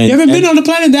 You haven't been on the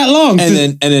planet that long.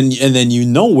 And then you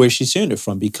know where she's hearing it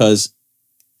from because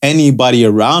anybody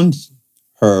around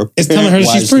her is telling her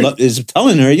she's pretty. Is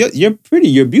telling her you're pretty,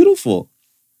 you're beautiful.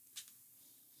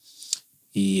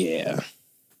 Yeah.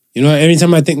 You know, every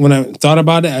time when I thought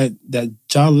about it, that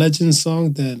John Legend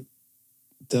song that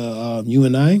You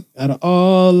and I, out of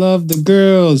all of the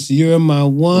girls, you're my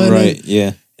one. Right,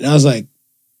 yeah. And I was like,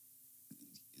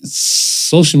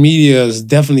 social media is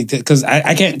definitely, because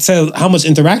I can't tell how much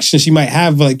interaction she might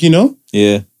have,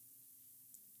 Yeah.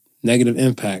 Negative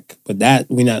impact. But that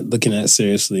we're not looking at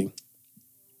seriously.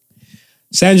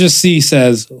 Sandra C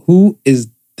says, who is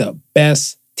the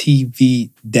best TV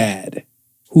dad?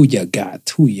 Who you got?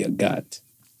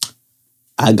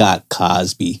 I got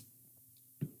Cosby.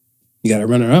 You got a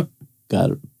runner-up?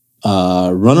 Got it.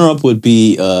 Runner-up would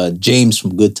be James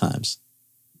from Good Times.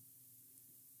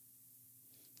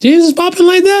 James is popping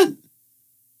like that?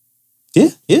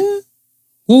 Yeah.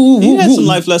 He had some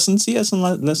life lessons.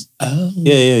 Oh.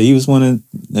 Yeah. He was one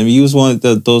of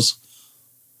those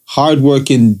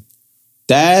hardworking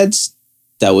dads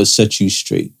that would set you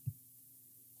straight.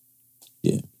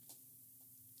 Yeah.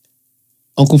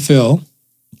 Uncle Phil.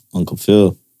 And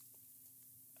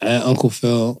Uncle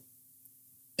Phil.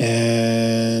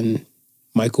 And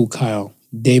Michael Kyle.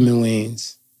 Damon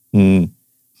Wayans.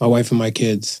 My wife and my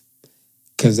kids.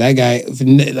 Because that guy,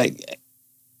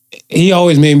 he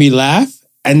always made me laugh.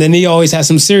 And then he always had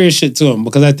some serious shit to him.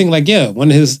 Because I think, one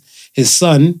of his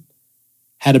son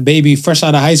had a baby fresh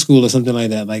out of high school or something like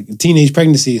that. Like a teenage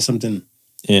pregnancy or something.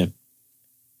 Yeah.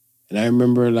 And I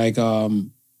remember,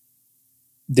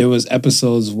 there was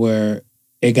episodes where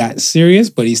it got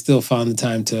serious, but he still found the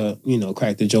time to,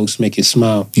 crack the jokes, make you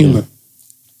smile. Humor.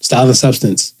 Style and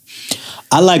substance.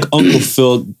 I like Uncle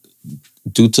Phil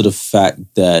due to the fact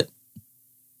that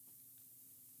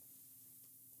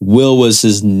Will was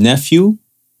his nephew.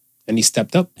 And he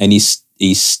stepped up. And he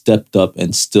stepped up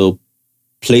and still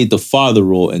played the father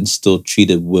role and still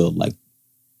treated Will like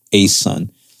a son.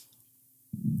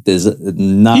 There's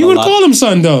not he would call him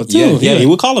son, though, too. Yeah, he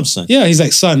would call him son. Yeah, he's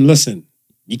like, son, listen,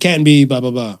 you can't be blah,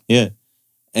 blah, blah. Yeah.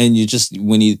 And you just,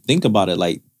 when you think about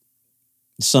it,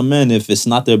 some men, if it's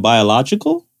not their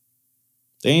biological,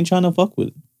 they ain't trying to fuck with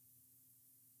it.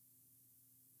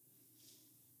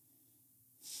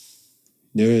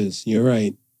 There is. You're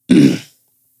right.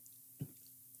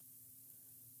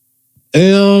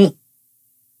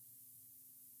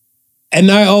 And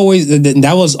I always,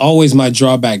 that was always my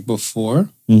drawback before.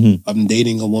 Mm-hmm. I'm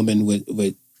dating a woman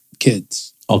with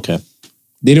kids. Okay.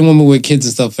 Dating a woman with kids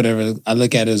and stuff, whatever, I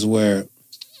look at it as where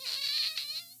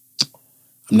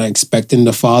I'm not expecting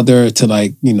the father to,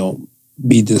 like, you know,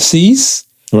 be deceased.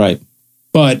 Right.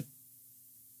 But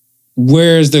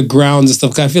where's the grounds and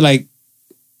stuff? 'Cause I feel like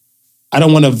I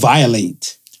don't want to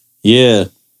violate. Yeah.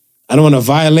 I don't want to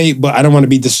violate, but I don't want to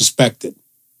be disrespected.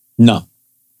 No.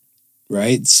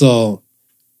 Right? So,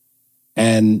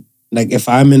 and like if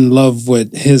I'm in love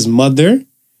with his mother,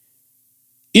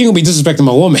 he ain't gonna be disrespecting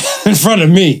my woman in front of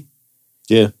me.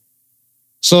 Yeah.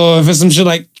 So if it's some shit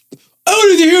like, oh,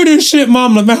 did you hear this shit,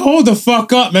 mom? Like, man, hold the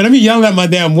fuck up, man. Let me yell at my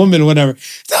damn woman or whatever.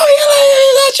 Oh,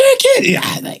 you're not your kid.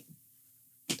 Yeah, like,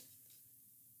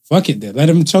 fuck it then. Let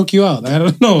him choke you out. I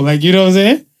don't know. Like, you know what I'm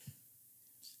saying?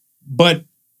 But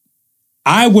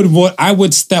I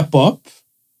would step up.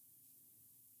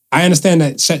 I understand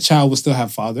that that child will still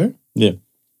have father. Yeah.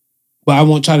 But I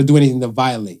won't try to do anything to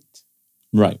violate.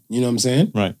 Right. You know what I'm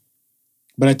saying? Right.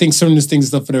 But I think certain things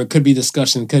stuff there could be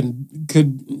discussion,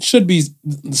 should be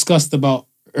discussed about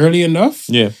early enough.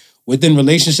 Yeah. Within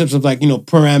relationships of, like, you know,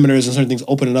 parameters and certain things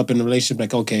opening up in the relationship,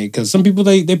 like, okay, because some people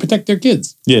they protect their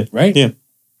kids. Yeah. Right? Yeah.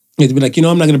 They'd be like, you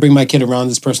know, I'm not gonna bring my kid around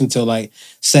this person till like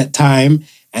set time,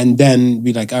 and then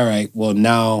be like, all right, well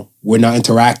now we're not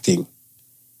interacting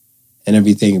and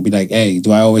everything. And be like, hey,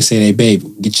 do I always say, hey babe,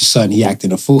 get your son, he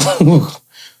acting a fool?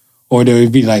 Or they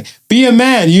would be like, be a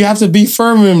man. You have to be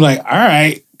firm with him. Like, all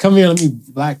right, come here. Let me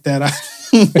black that out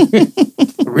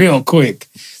real quick.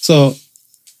 So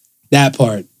that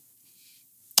part.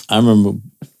 I remember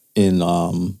in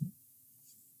my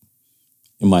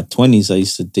 20s, I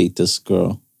used to date this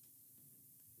girl.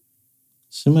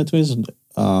 So in my 20s,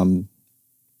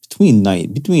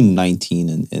 between 19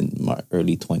 and my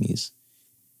early 20s,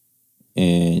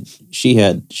 and she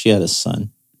had a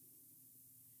son.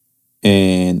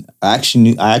 And I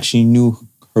actually knew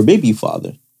her baby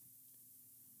father.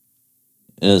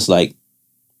 And it's like,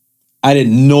 I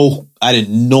didn't know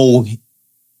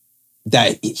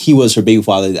that he was her baby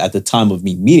father at the time of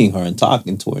me meeting her and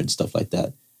talking to her and stuff like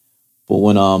that. But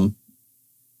when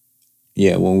we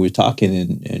were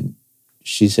talking and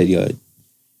she said, yeah,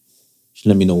 she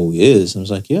let me know who he is. And I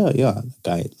was like, yeah,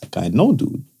 like I know,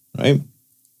 dude, right?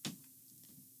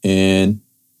 And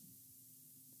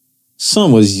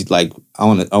son was like, I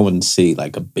wouldn't say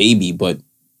like a baby, but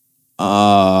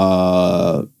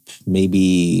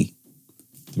maybe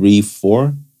 3,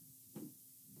 4.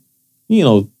 You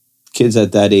know, kids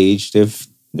at that age, they're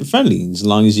friendly. As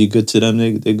long as you're good to them,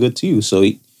 they're good to you. So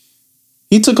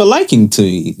he took a liking to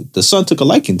me. The son took a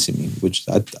liking to me, which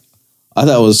I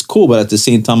thought was cool. But at the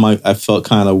same time, I felt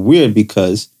kind of weird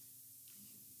because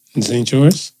this ain't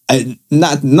yours.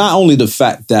 Not only the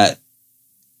fact that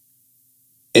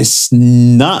it's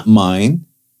not mine,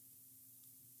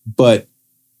 but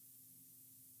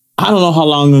I don't know how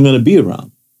long I'm going to be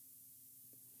around.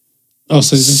 Oh,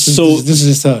 so this is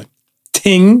just a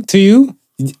ting to you?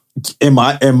 In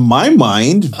my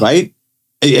mind, right?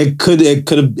 It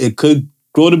could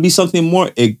grow to be something more.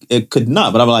 It could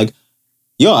not. But I'm like,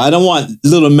 yo, I don't want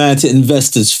little man to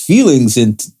invest his feelings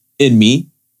in me,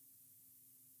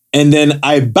 and then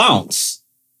I bounce,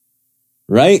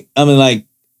 right? I mean, like,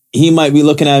 he might be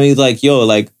looking at me like, yo,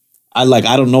 like I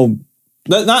don't know.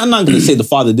 I'm not going to say the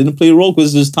father didn't play a role,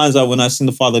 because there's times when I seen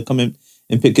the father come in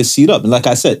and pick his seat up, and like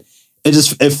I said,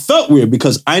 it felt weird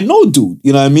because I know, dude.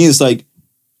 You know what I mean? It's like,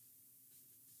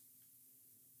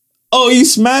 oh, you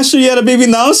smashed her, you had a baby,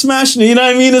 now I'm smashing her. You know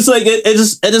what I mean? It's like it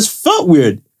just felt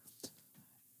weird,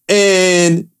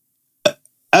 and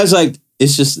I was like,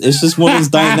 it's just one of those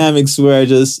dynamics where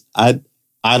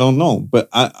I don't know, but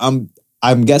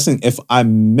I'm guessing if I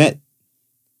met,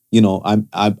 you know,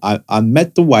 I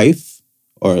met the wife,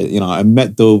 or, you know, I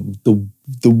met the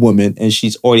woman, and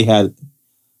she's already had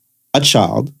a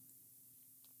child.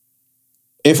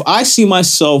 If I see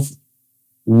myself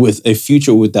with a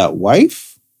future with that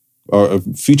wife, or a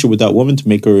future with that woman, to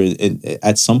make her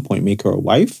at some point make her a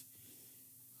wife,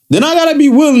 then I gotta be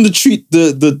willing to treat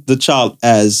the child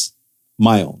as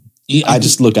my own. Yeah, I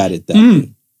just look at it that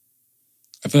way.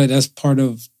 I feel like that's part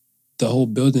of the whole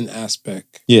building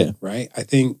aspect. Yeah. Right? I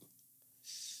think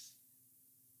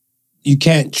you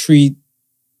can't treat,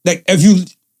 like,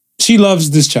 she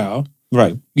loves this child.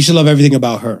 Right. You should love everything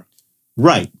about her.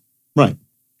 Right. Right.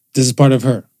 This is part of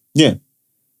her. Yeah.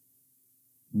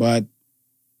 But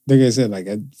like I said, like,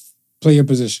 play your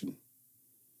position.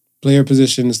 Play your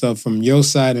position and stuff from your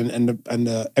side, and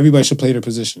everybody should play their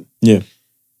position. Yeah.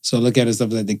 So look at it,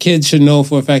 stuff like the kids should know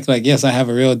for a fact, like, yes, I have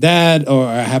a real dad, or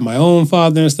I have my own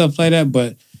father and stuff like that.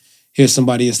 But here's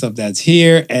somebody and stuff that's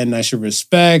here and I should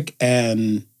respect.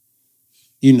 And,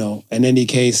 you know, in any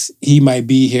case, he might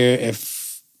be here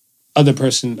if other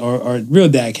person or real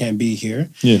dad can't be here.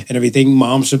 Yeah. And everything.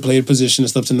 Mom should play a position and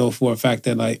stuff to know for a fact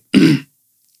that like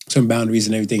some boundaries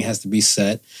and everything has to be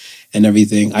set and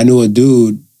everything. I knew a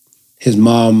dude, his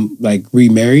mom like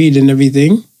remarried and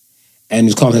everything. And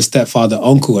he's calling his stepfather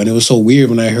uncle. And it was so weird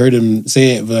when I heard him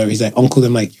say it. He's like, uncle.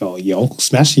 I'm like, yo, your uncle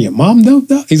smashing your mom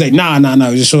though? He's like, nah.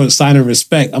 Just showing a sign of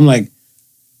respect. I'm like,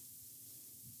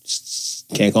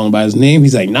 can't call him by his name.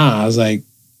 He's like, nah. I was like,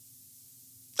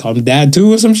 call him dad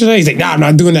too or some shit. He's like, nah, I'm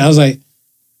not doing that. I was like,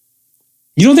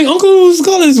 you don't think uncle was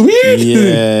called this weird?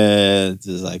 Yeah.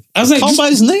 Just like, I was like, call him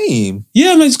by his name.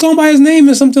 Yeah, I'm like, just call him by his name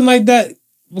or something like that.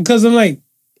 Because I'm like,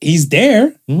 he's there.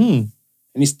 Mm-hmm. And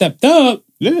he stepped up.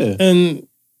 Yeah. And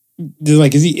they're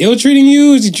like, is he ill-treating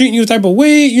you? Is he treating you a type of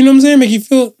way? You know what I'm saying? Make you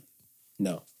feel...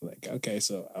 No. Like, okay,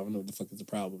 so I don't know what the fuck is the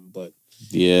problem, but...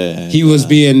 Yeah. He was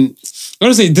being... I don't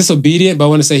want to say disobedient, but I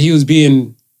want to say he was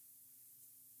being...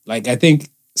 Like, I think,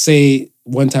 say,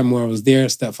 one time when I was there,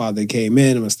 stepfather came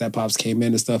in, and when steppops came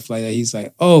in and stuff like that, he's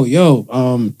like, oh, yo,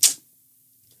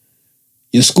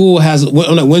 your school has...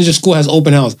 When's your school has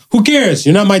open house? Who cares?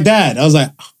 You're not my dad. I was like,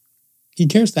 he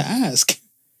cares to ask.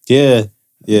 Yeah.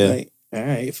 Yeah. Like, all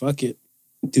right, fuck it.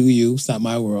 Do you. It's not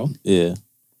my world. Yeah.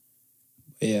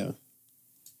 Yeah.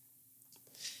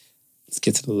 Let's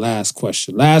get to the last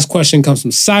question. Last question comes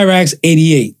from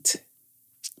Cyrax88.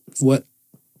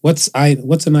 What's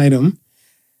an item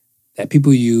that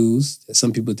people use that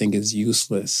some people think is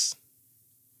useless?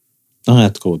 I'm gonna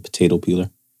have to go with potato peeler.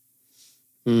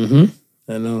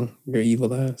 Mm-hmm. I know. You're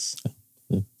evil ass.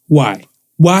 Yeah. Why?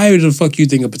 Why the fuck you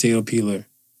think a potato peeler?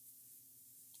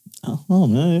 Oh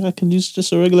man, I can use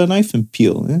just a regular knife and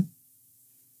peel. Yeah?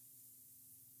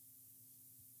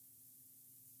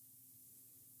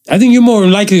 I think you're more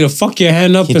likely to fuck your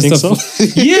hand up You and think stuff. so?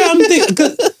 Yeah, I'm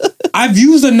thinking. I've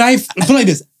used a knife. Put it like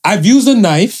this. I've used a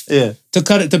knife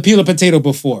to peel a potato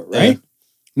before, right?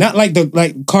 Yeah. Not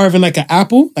like carving like an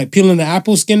apple, like peeling the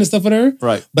apple skin and stuff in there.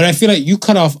 Right. But I feel like you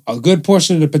cut off a good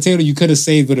portion of the potato you could have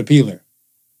saved with a peeler.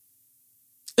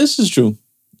 This is true.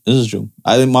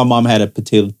 I think my mom had a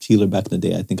potato peeler back in the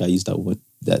day. I think I used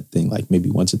that thing like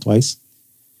maybe once or twice.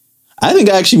 I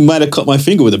think I actually might have cut my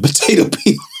finger with a potato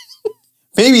peeler.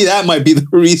 Maybe that might be the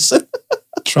reason.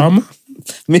 Trauma?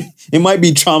 It might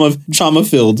be trauma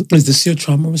filled. Is this your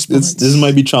trauma response? This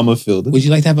might be trauma filled. Would you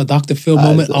like to have a Dr. Phil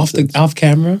moment off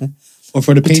camera? Or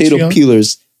for the potato Patreon?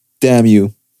 peelers? Damn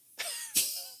you.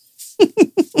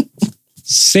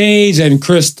 Sage and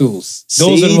crystals.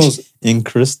 Those are the most... and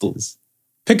crystals.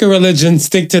 Pick a religion,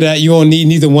 stick to that. You won't need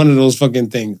neither one of those fucking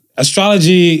things.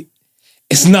 Astrology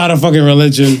is not a fucking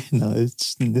religion. No,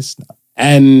 it's not.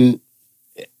 And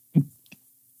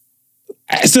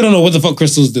I still don't know what the fuck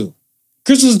crystals do.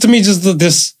 Crystals to me just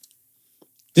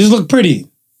look pretty.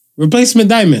 Replacement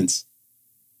diamonds.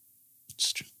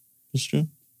 It's true.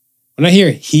 When I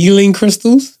hear healing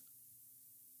crystals,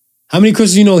 how many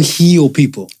crystals you know heal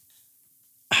people?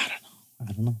 I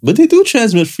don't know. But they do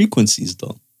transmit frequencies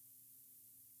though.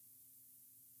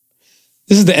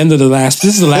 This is the end of the last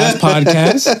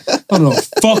podcast. I don't know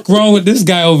fuck wrong with this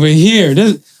guy over here.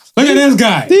 Look at this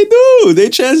guy. They do. They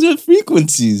transmit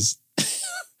frequencies.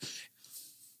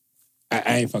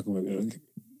 I ain't fucking with it.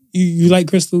 You like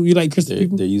crystal? You like crystal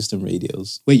people? They're used in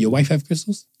radios. Wait, your wife have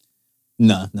crystals?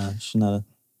 No, she's not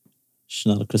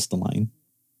a crystalline.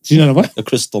 She's not a what? A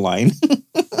crystalline.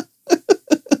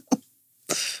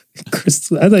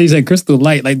 Crystal. I thought you said crystal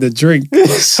light, like the drink.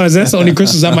 That's the only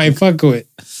crystals I might fuck with.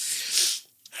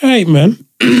 All right, man.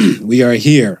 We are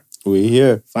here. We're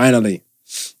here. Finally.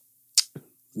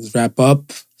 Let's wrap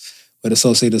up with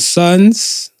So Say the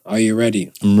Sons. Are you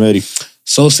ready? I'm ready.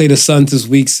 So Say the Sons this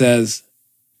week says,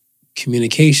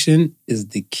 communication is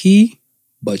the key,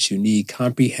 but you need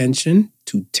comprehension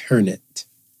to turn it.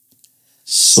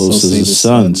 So Say the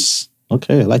Sons.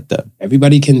 Okay, I like that.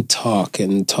 Everybody can talk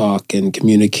and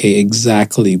communicate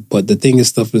exactly, but the thing is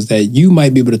stuff is that you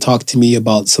might be able to talk to me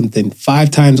about something 5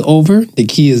 times over. The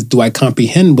key is, do I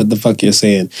comprehend what the fuck you're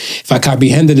saying? If I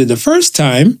comprehended it the first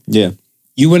time,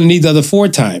 you wouldn't need the other 4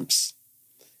 times.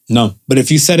 No. But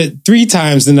if you said it 3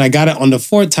 times, then I got it on the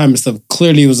 4th time and stuff,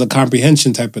 clearly it was a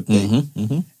comprehension type of thing. Mm-hmm,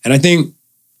 mm-hmm. And I think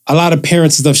a lot of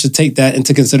parents and stuff should take that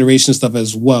into consideration and stuff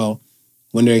as well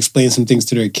when they're explaining some things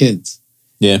to their kids.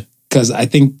 Yeah. Because I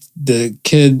think the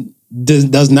kid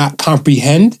does not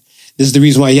comprehend. This is the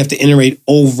reason why you have to iterate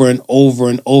over and over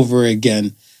and over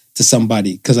again to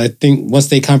somebody. Because I think once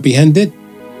they comprehend it,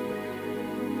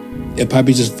 it'll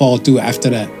probably just fall through after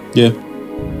that. Yeah.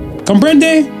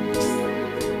 Comprende?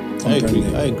 I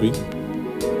agree.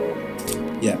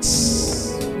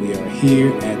 Yes, we are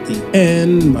here at the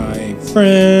end, my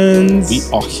friends. We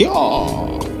are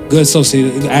here. Good. So,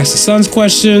 ask the sons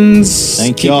questions.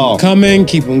 Thank y'all.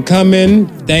 Keep them coming.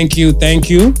 Thank you.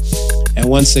 And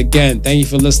once again, thank you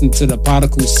for listening to the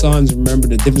Particle Sons. Remember,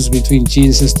 the difference between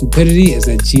genius and stupidity is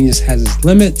that genius has its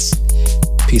limits.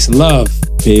 Peace and love.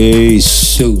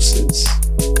 Peace. Deuces.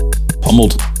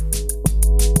 Pummeled.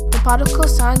 The Particle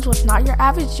Sons was not your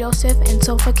average Joseph and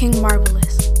Sofa King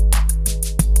Marvelous.